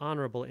with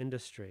honorable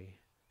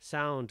industry,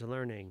 sound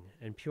learning,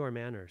 and pure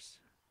manners.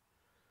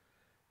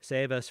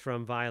 Save us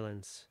from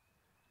violence,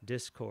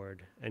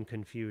 discord, and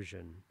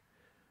confusion,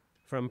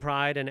 from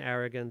pride and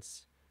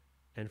arrogance,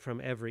 and from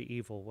every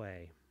evil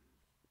way.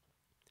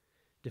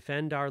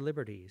 Defend our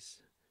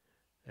liberties,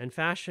 and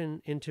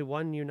fashion into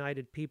one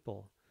united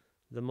people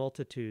the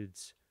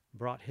multitudes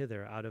brought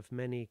hither out of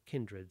many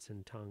kindreds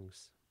and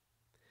tongues.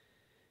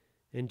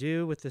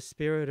 Endue with the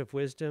spirit of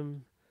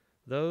wisdom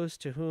those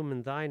to whom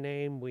in thy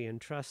name we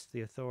entrust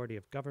the authority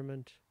of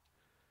government,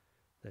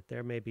 that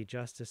there may be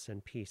justice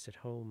and peace at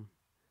home,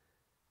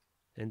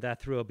 and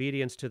that through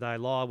obedience to thy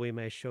law we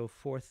may show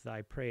forth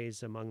thy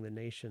praise among the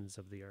nations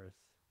of the earth.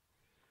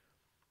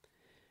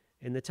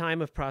 In the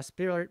time of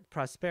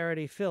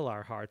prosperity, fill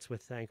our hearts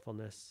with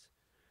thankfulness,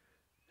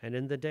 and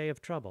in the day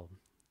of trouble,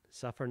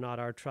 suffer not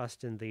our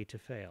trust in thee to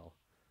fail.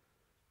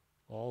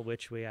 All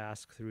which we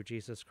ask through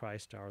Jesus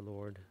Christ our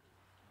Lord.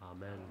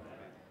 Amen.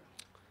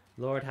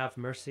 Lord, have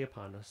mercy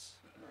upon us.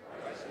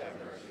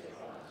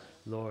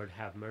 Lord,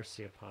 have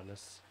mercy upon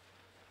us.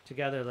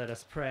 Together let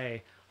us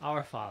pray.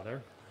 Our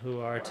Father,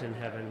 who art in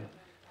heaven,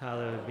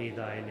 hallowed be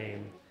thy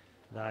name.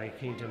 Thy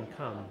kingdom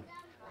come,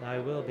 thy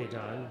will be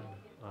done,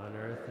 on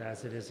earth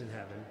as it is in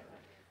heaven.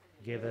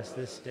 Give us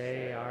this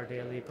day our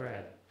daily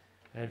bread,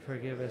 and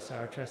forgive us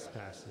our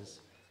trespasses,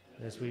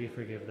 as we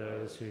forgive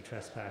those who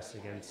trespass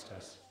against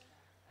us.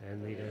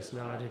 And lead us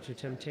not into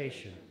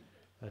temptation,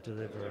 but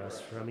deliver us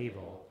from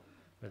evil.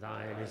 For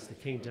thine is the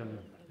kingdom,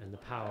 and the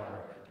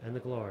power, and the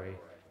glory,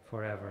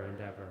 forever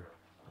and ever.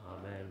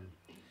 Amen.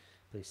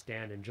 Please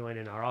stand and join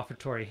in our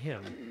offertory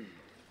hymn,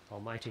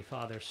 Almighty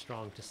Father,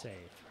 strong to save.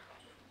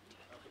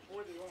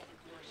 Before the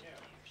offertory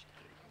hymn,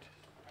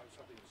 I have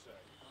something to say.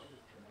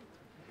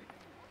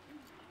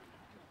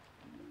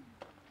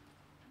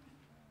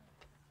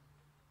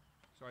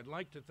 So I'd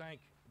like to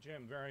thank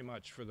Jim very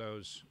much for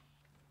those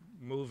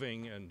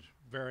moving and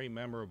very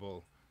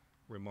memorable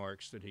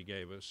remarks that he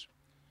gave us.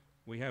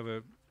 We have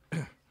a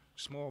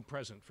small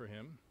present for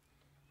him.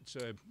 It's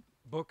a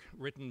book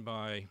written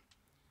by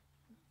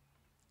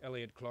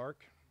Elliot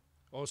Clark,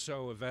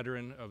 also a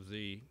veteran of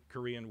the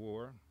Korean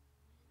War,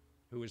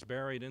 who is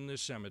buried in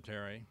this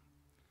cemetery.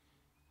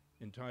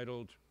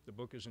 The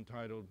book is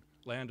entitled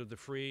Land of the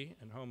Free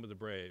and Home of the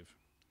Brave.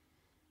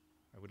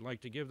 I would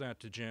like to give that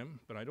to Jim,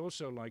 but I'd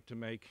also like to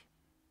make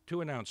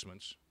two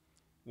announcements.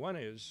 One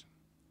is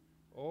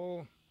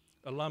all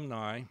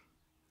alumni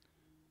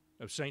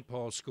of St.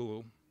 Paul's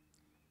School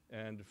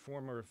and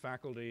former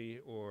faculty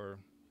or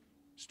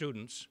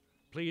students,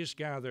 please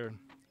gather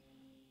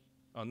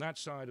on that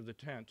side of the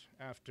tent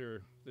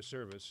after the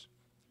service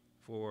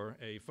for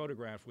a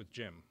photograph with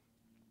Jim.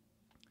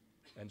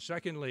 And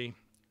secondly,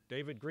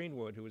 David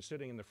Greenwood, who is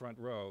sitting in the front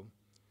row,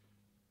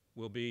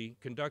 will be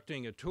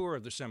conducting a tour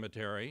of the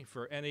cemetery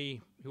for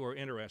any who are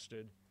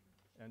interested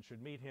and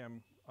should meet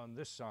him on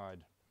this side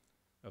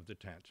of the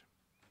tent.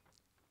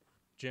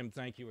 Jim,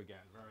 thank you again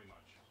very much.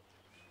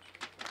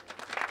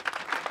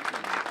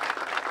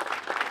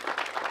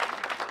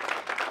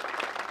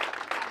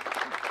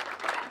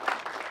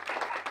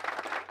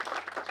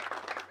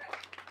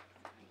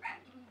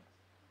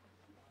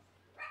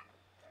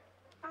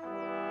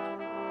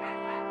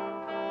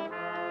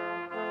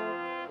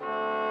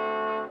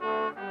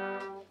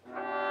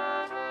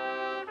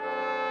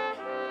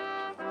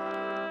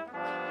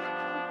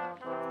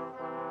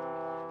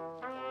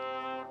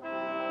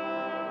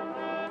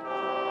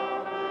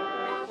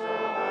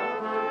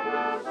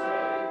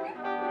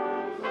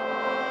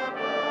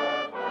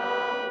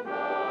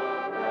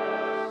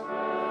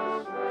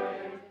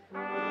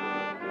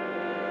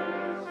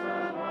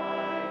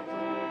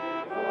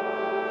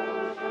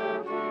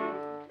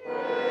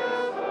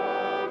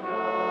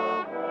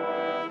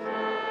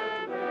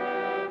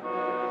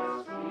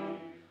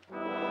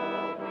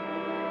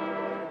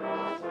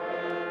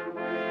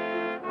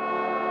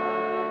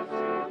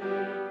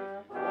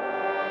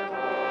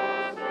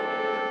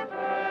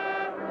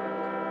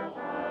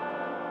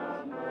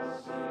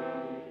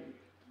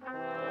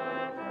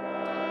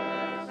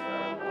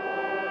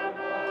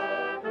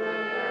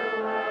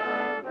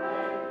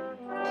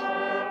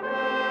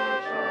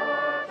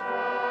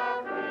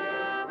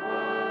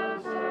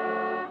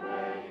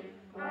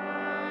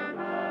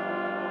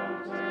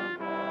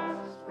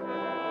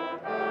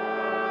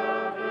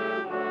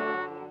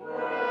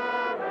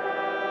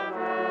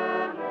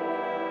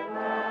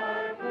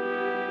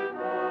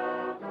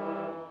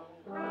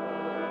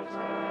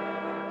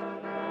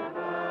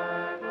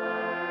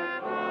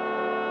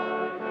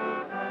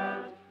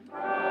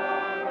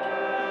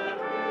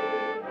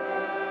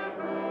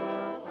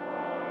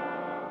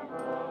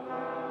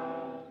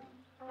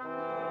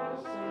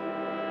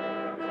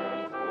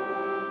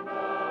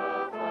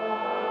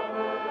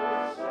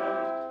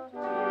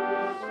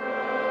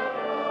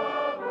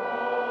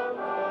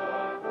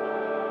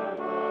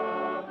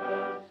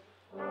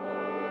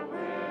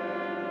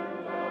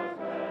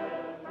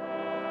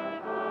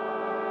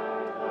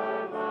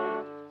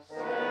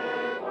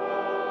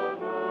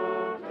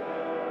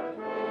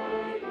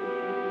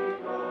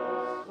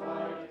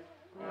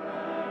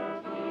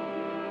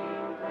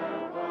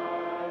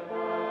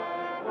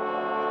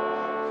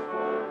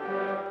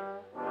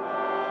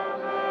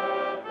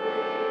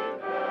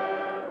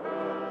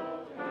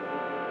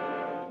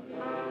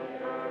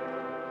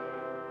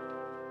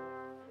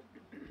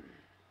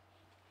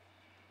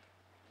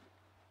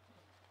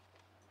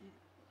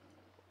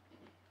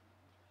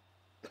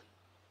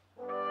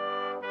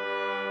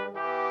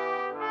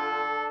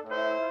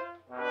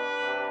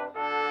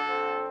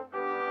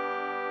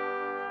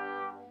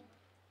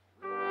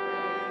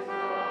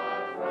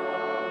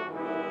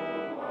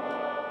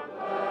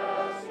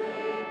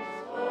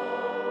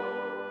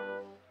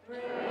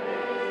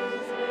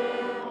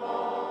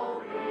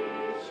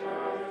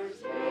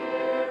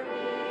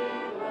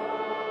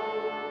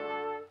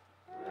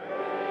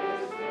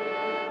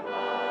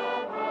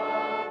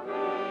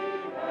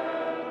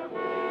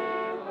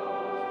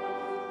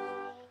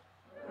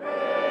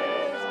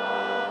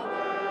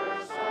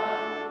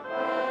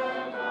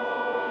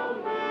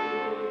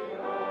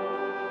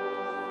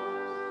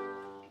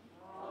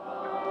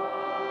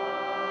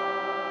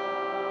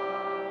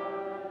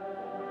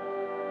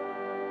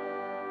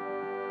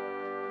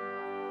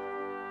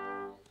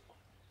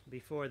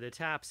 Before the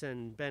taps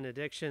and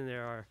benediction,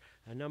 there are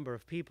a number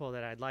of people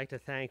that I'd like to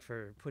thank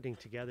for putting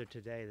together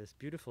today, this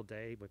beautiful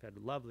day. We've had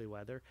lovely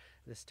weather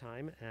this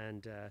time,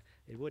 and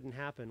it wouldn't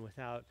happen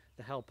without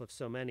the help of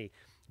so many.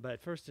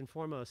 But first and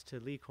foremost,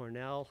 to Lee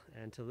Cornell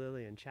and to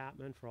Lillian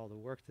Chapman for all the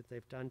work that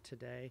they've done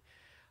today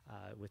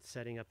with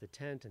setting up the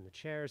tent and the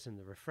chairs and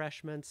the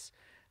refreshments.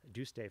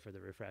 Do stay for the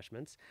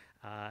refreshments.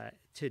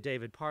 To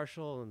David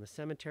Parshall and the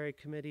Cemetery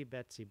Committee,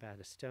 Betsy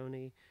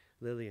Battistoni,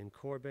 Lillian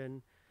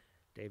Corbin,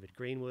 David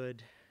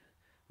Greenwood,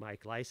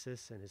 Mike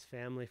Lysis and his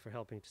family for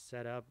helping to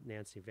set up,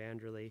 Nancy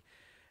Vanderlee.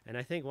 And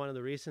I think one of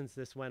the reasons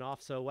this went off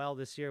so well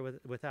this year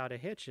without a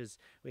hitch is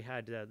we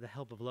had the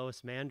help of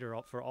Lois Mander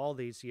for all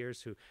these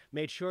years, who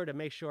made sure to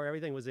make sure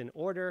everything was in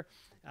order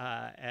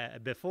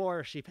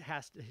before she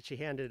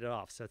handed it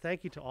off. So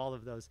thank you to all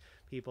of those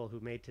people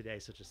who made today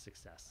such a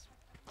success.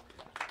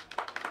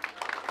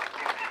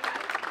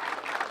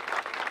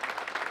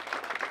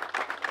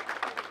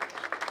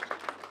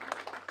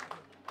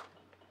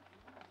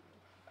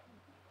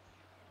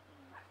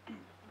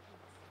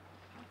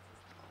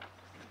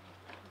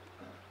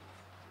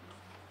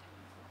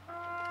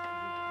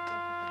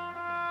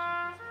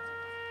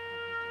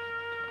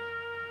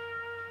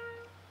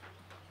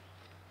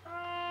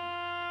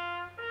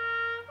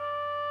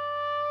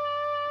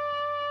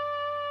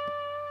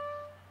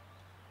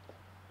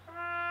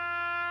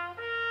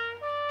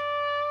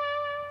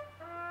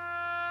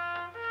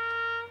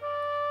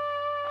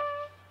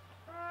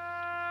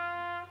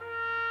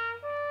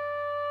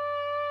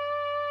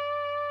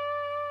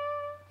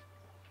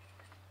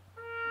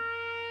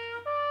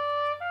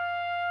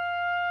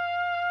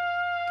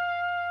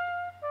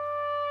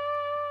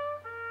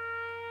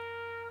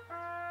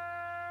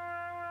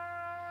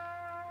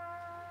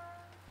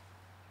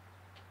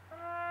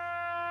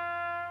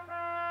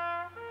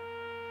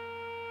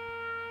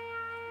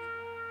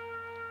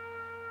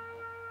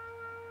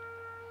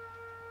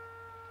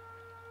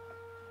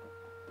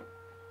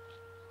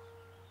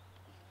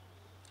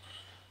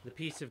 The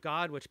peace of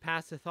God, which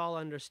passeth all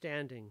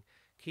understanding,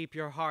 keep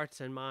your hearts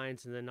and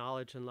minds in the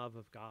knowledge and love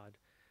of God,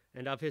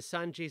 and of his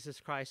Son,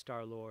 Jesus Christ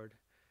our Lord.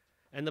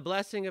 And the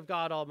blessing of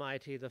God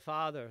Almighty, the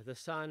Father, the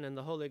Son, and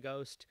the Holy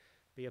Ghost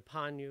be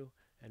upon you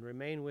and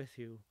remain with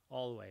you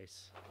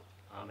always.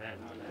 Amen.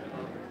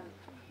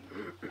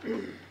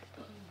 Amen.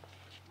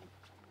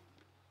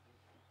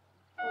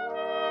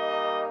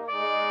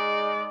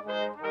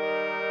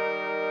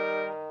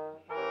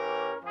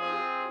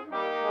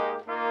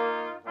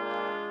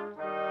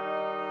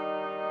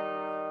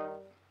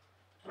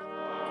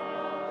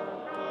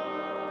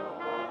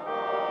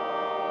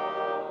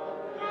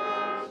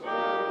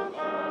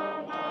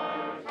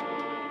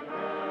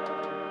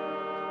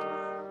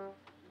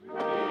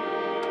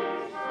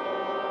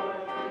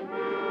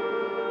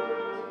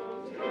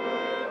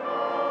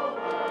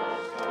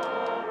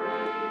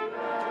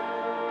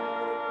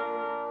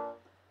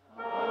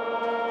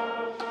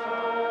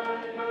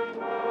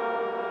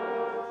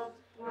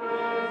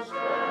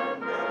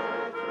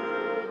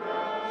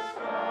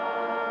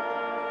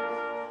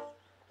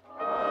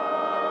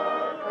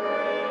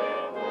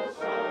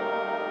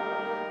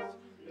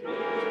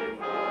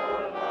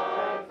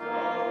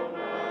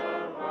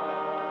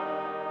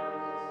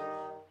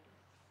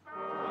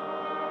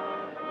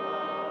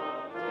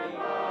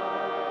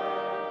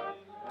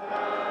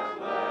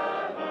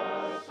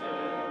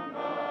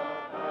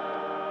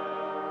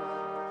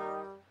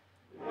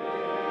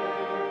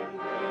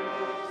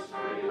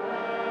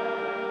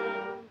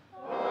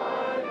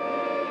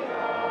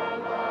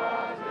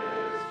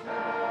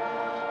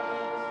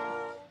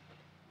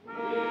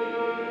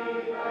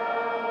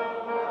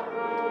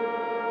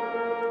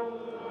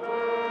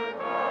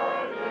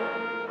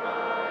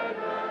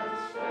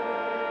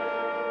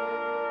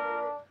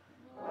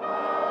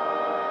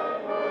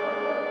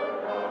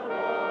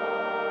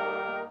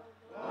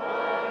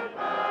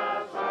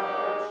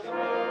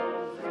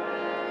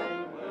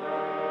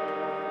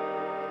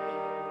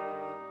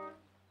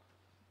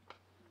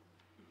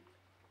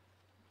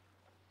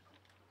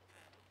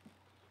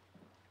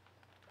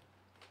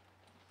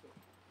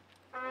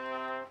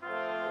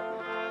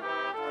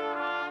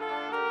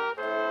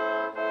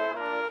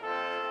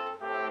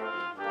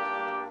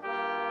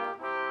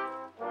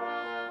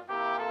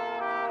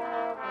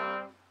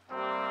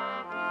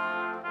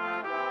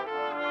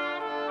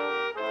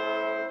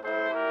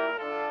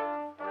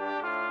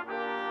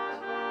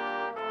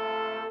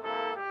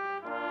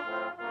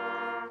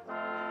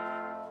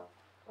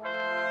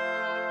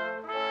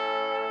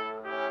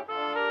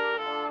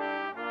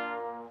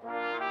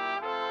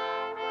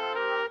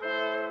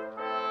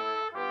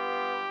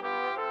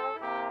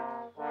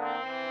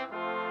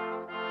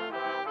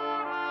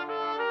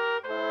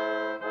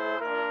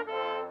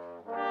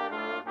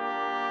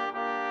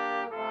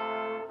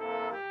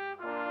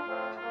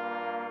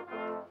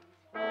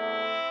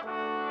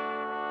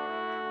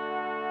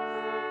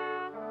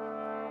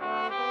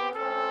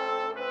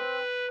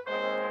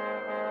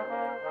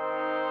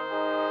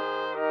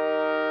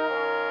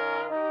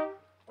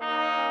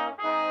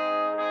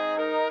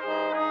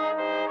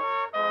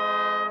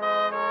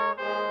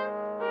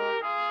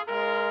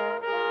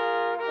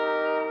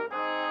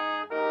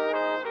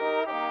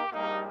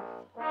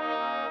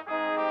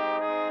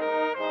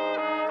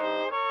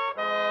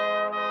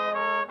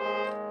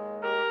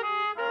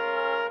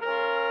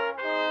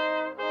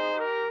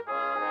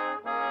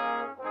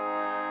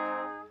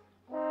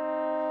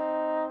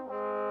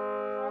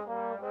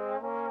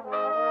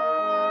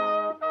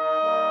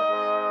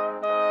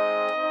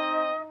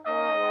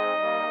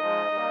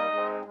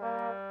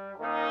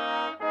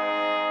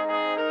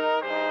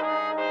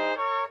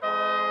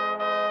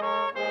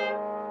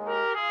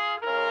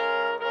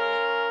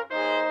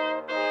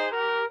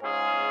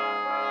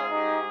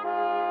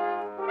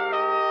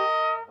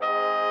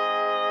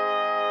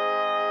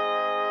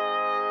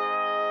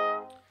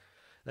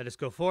 Let us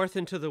go forth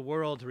into the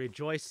world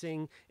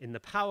rejoicing in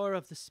the power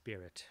of the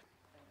Spirit.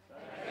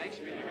 Thanks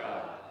be to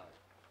God.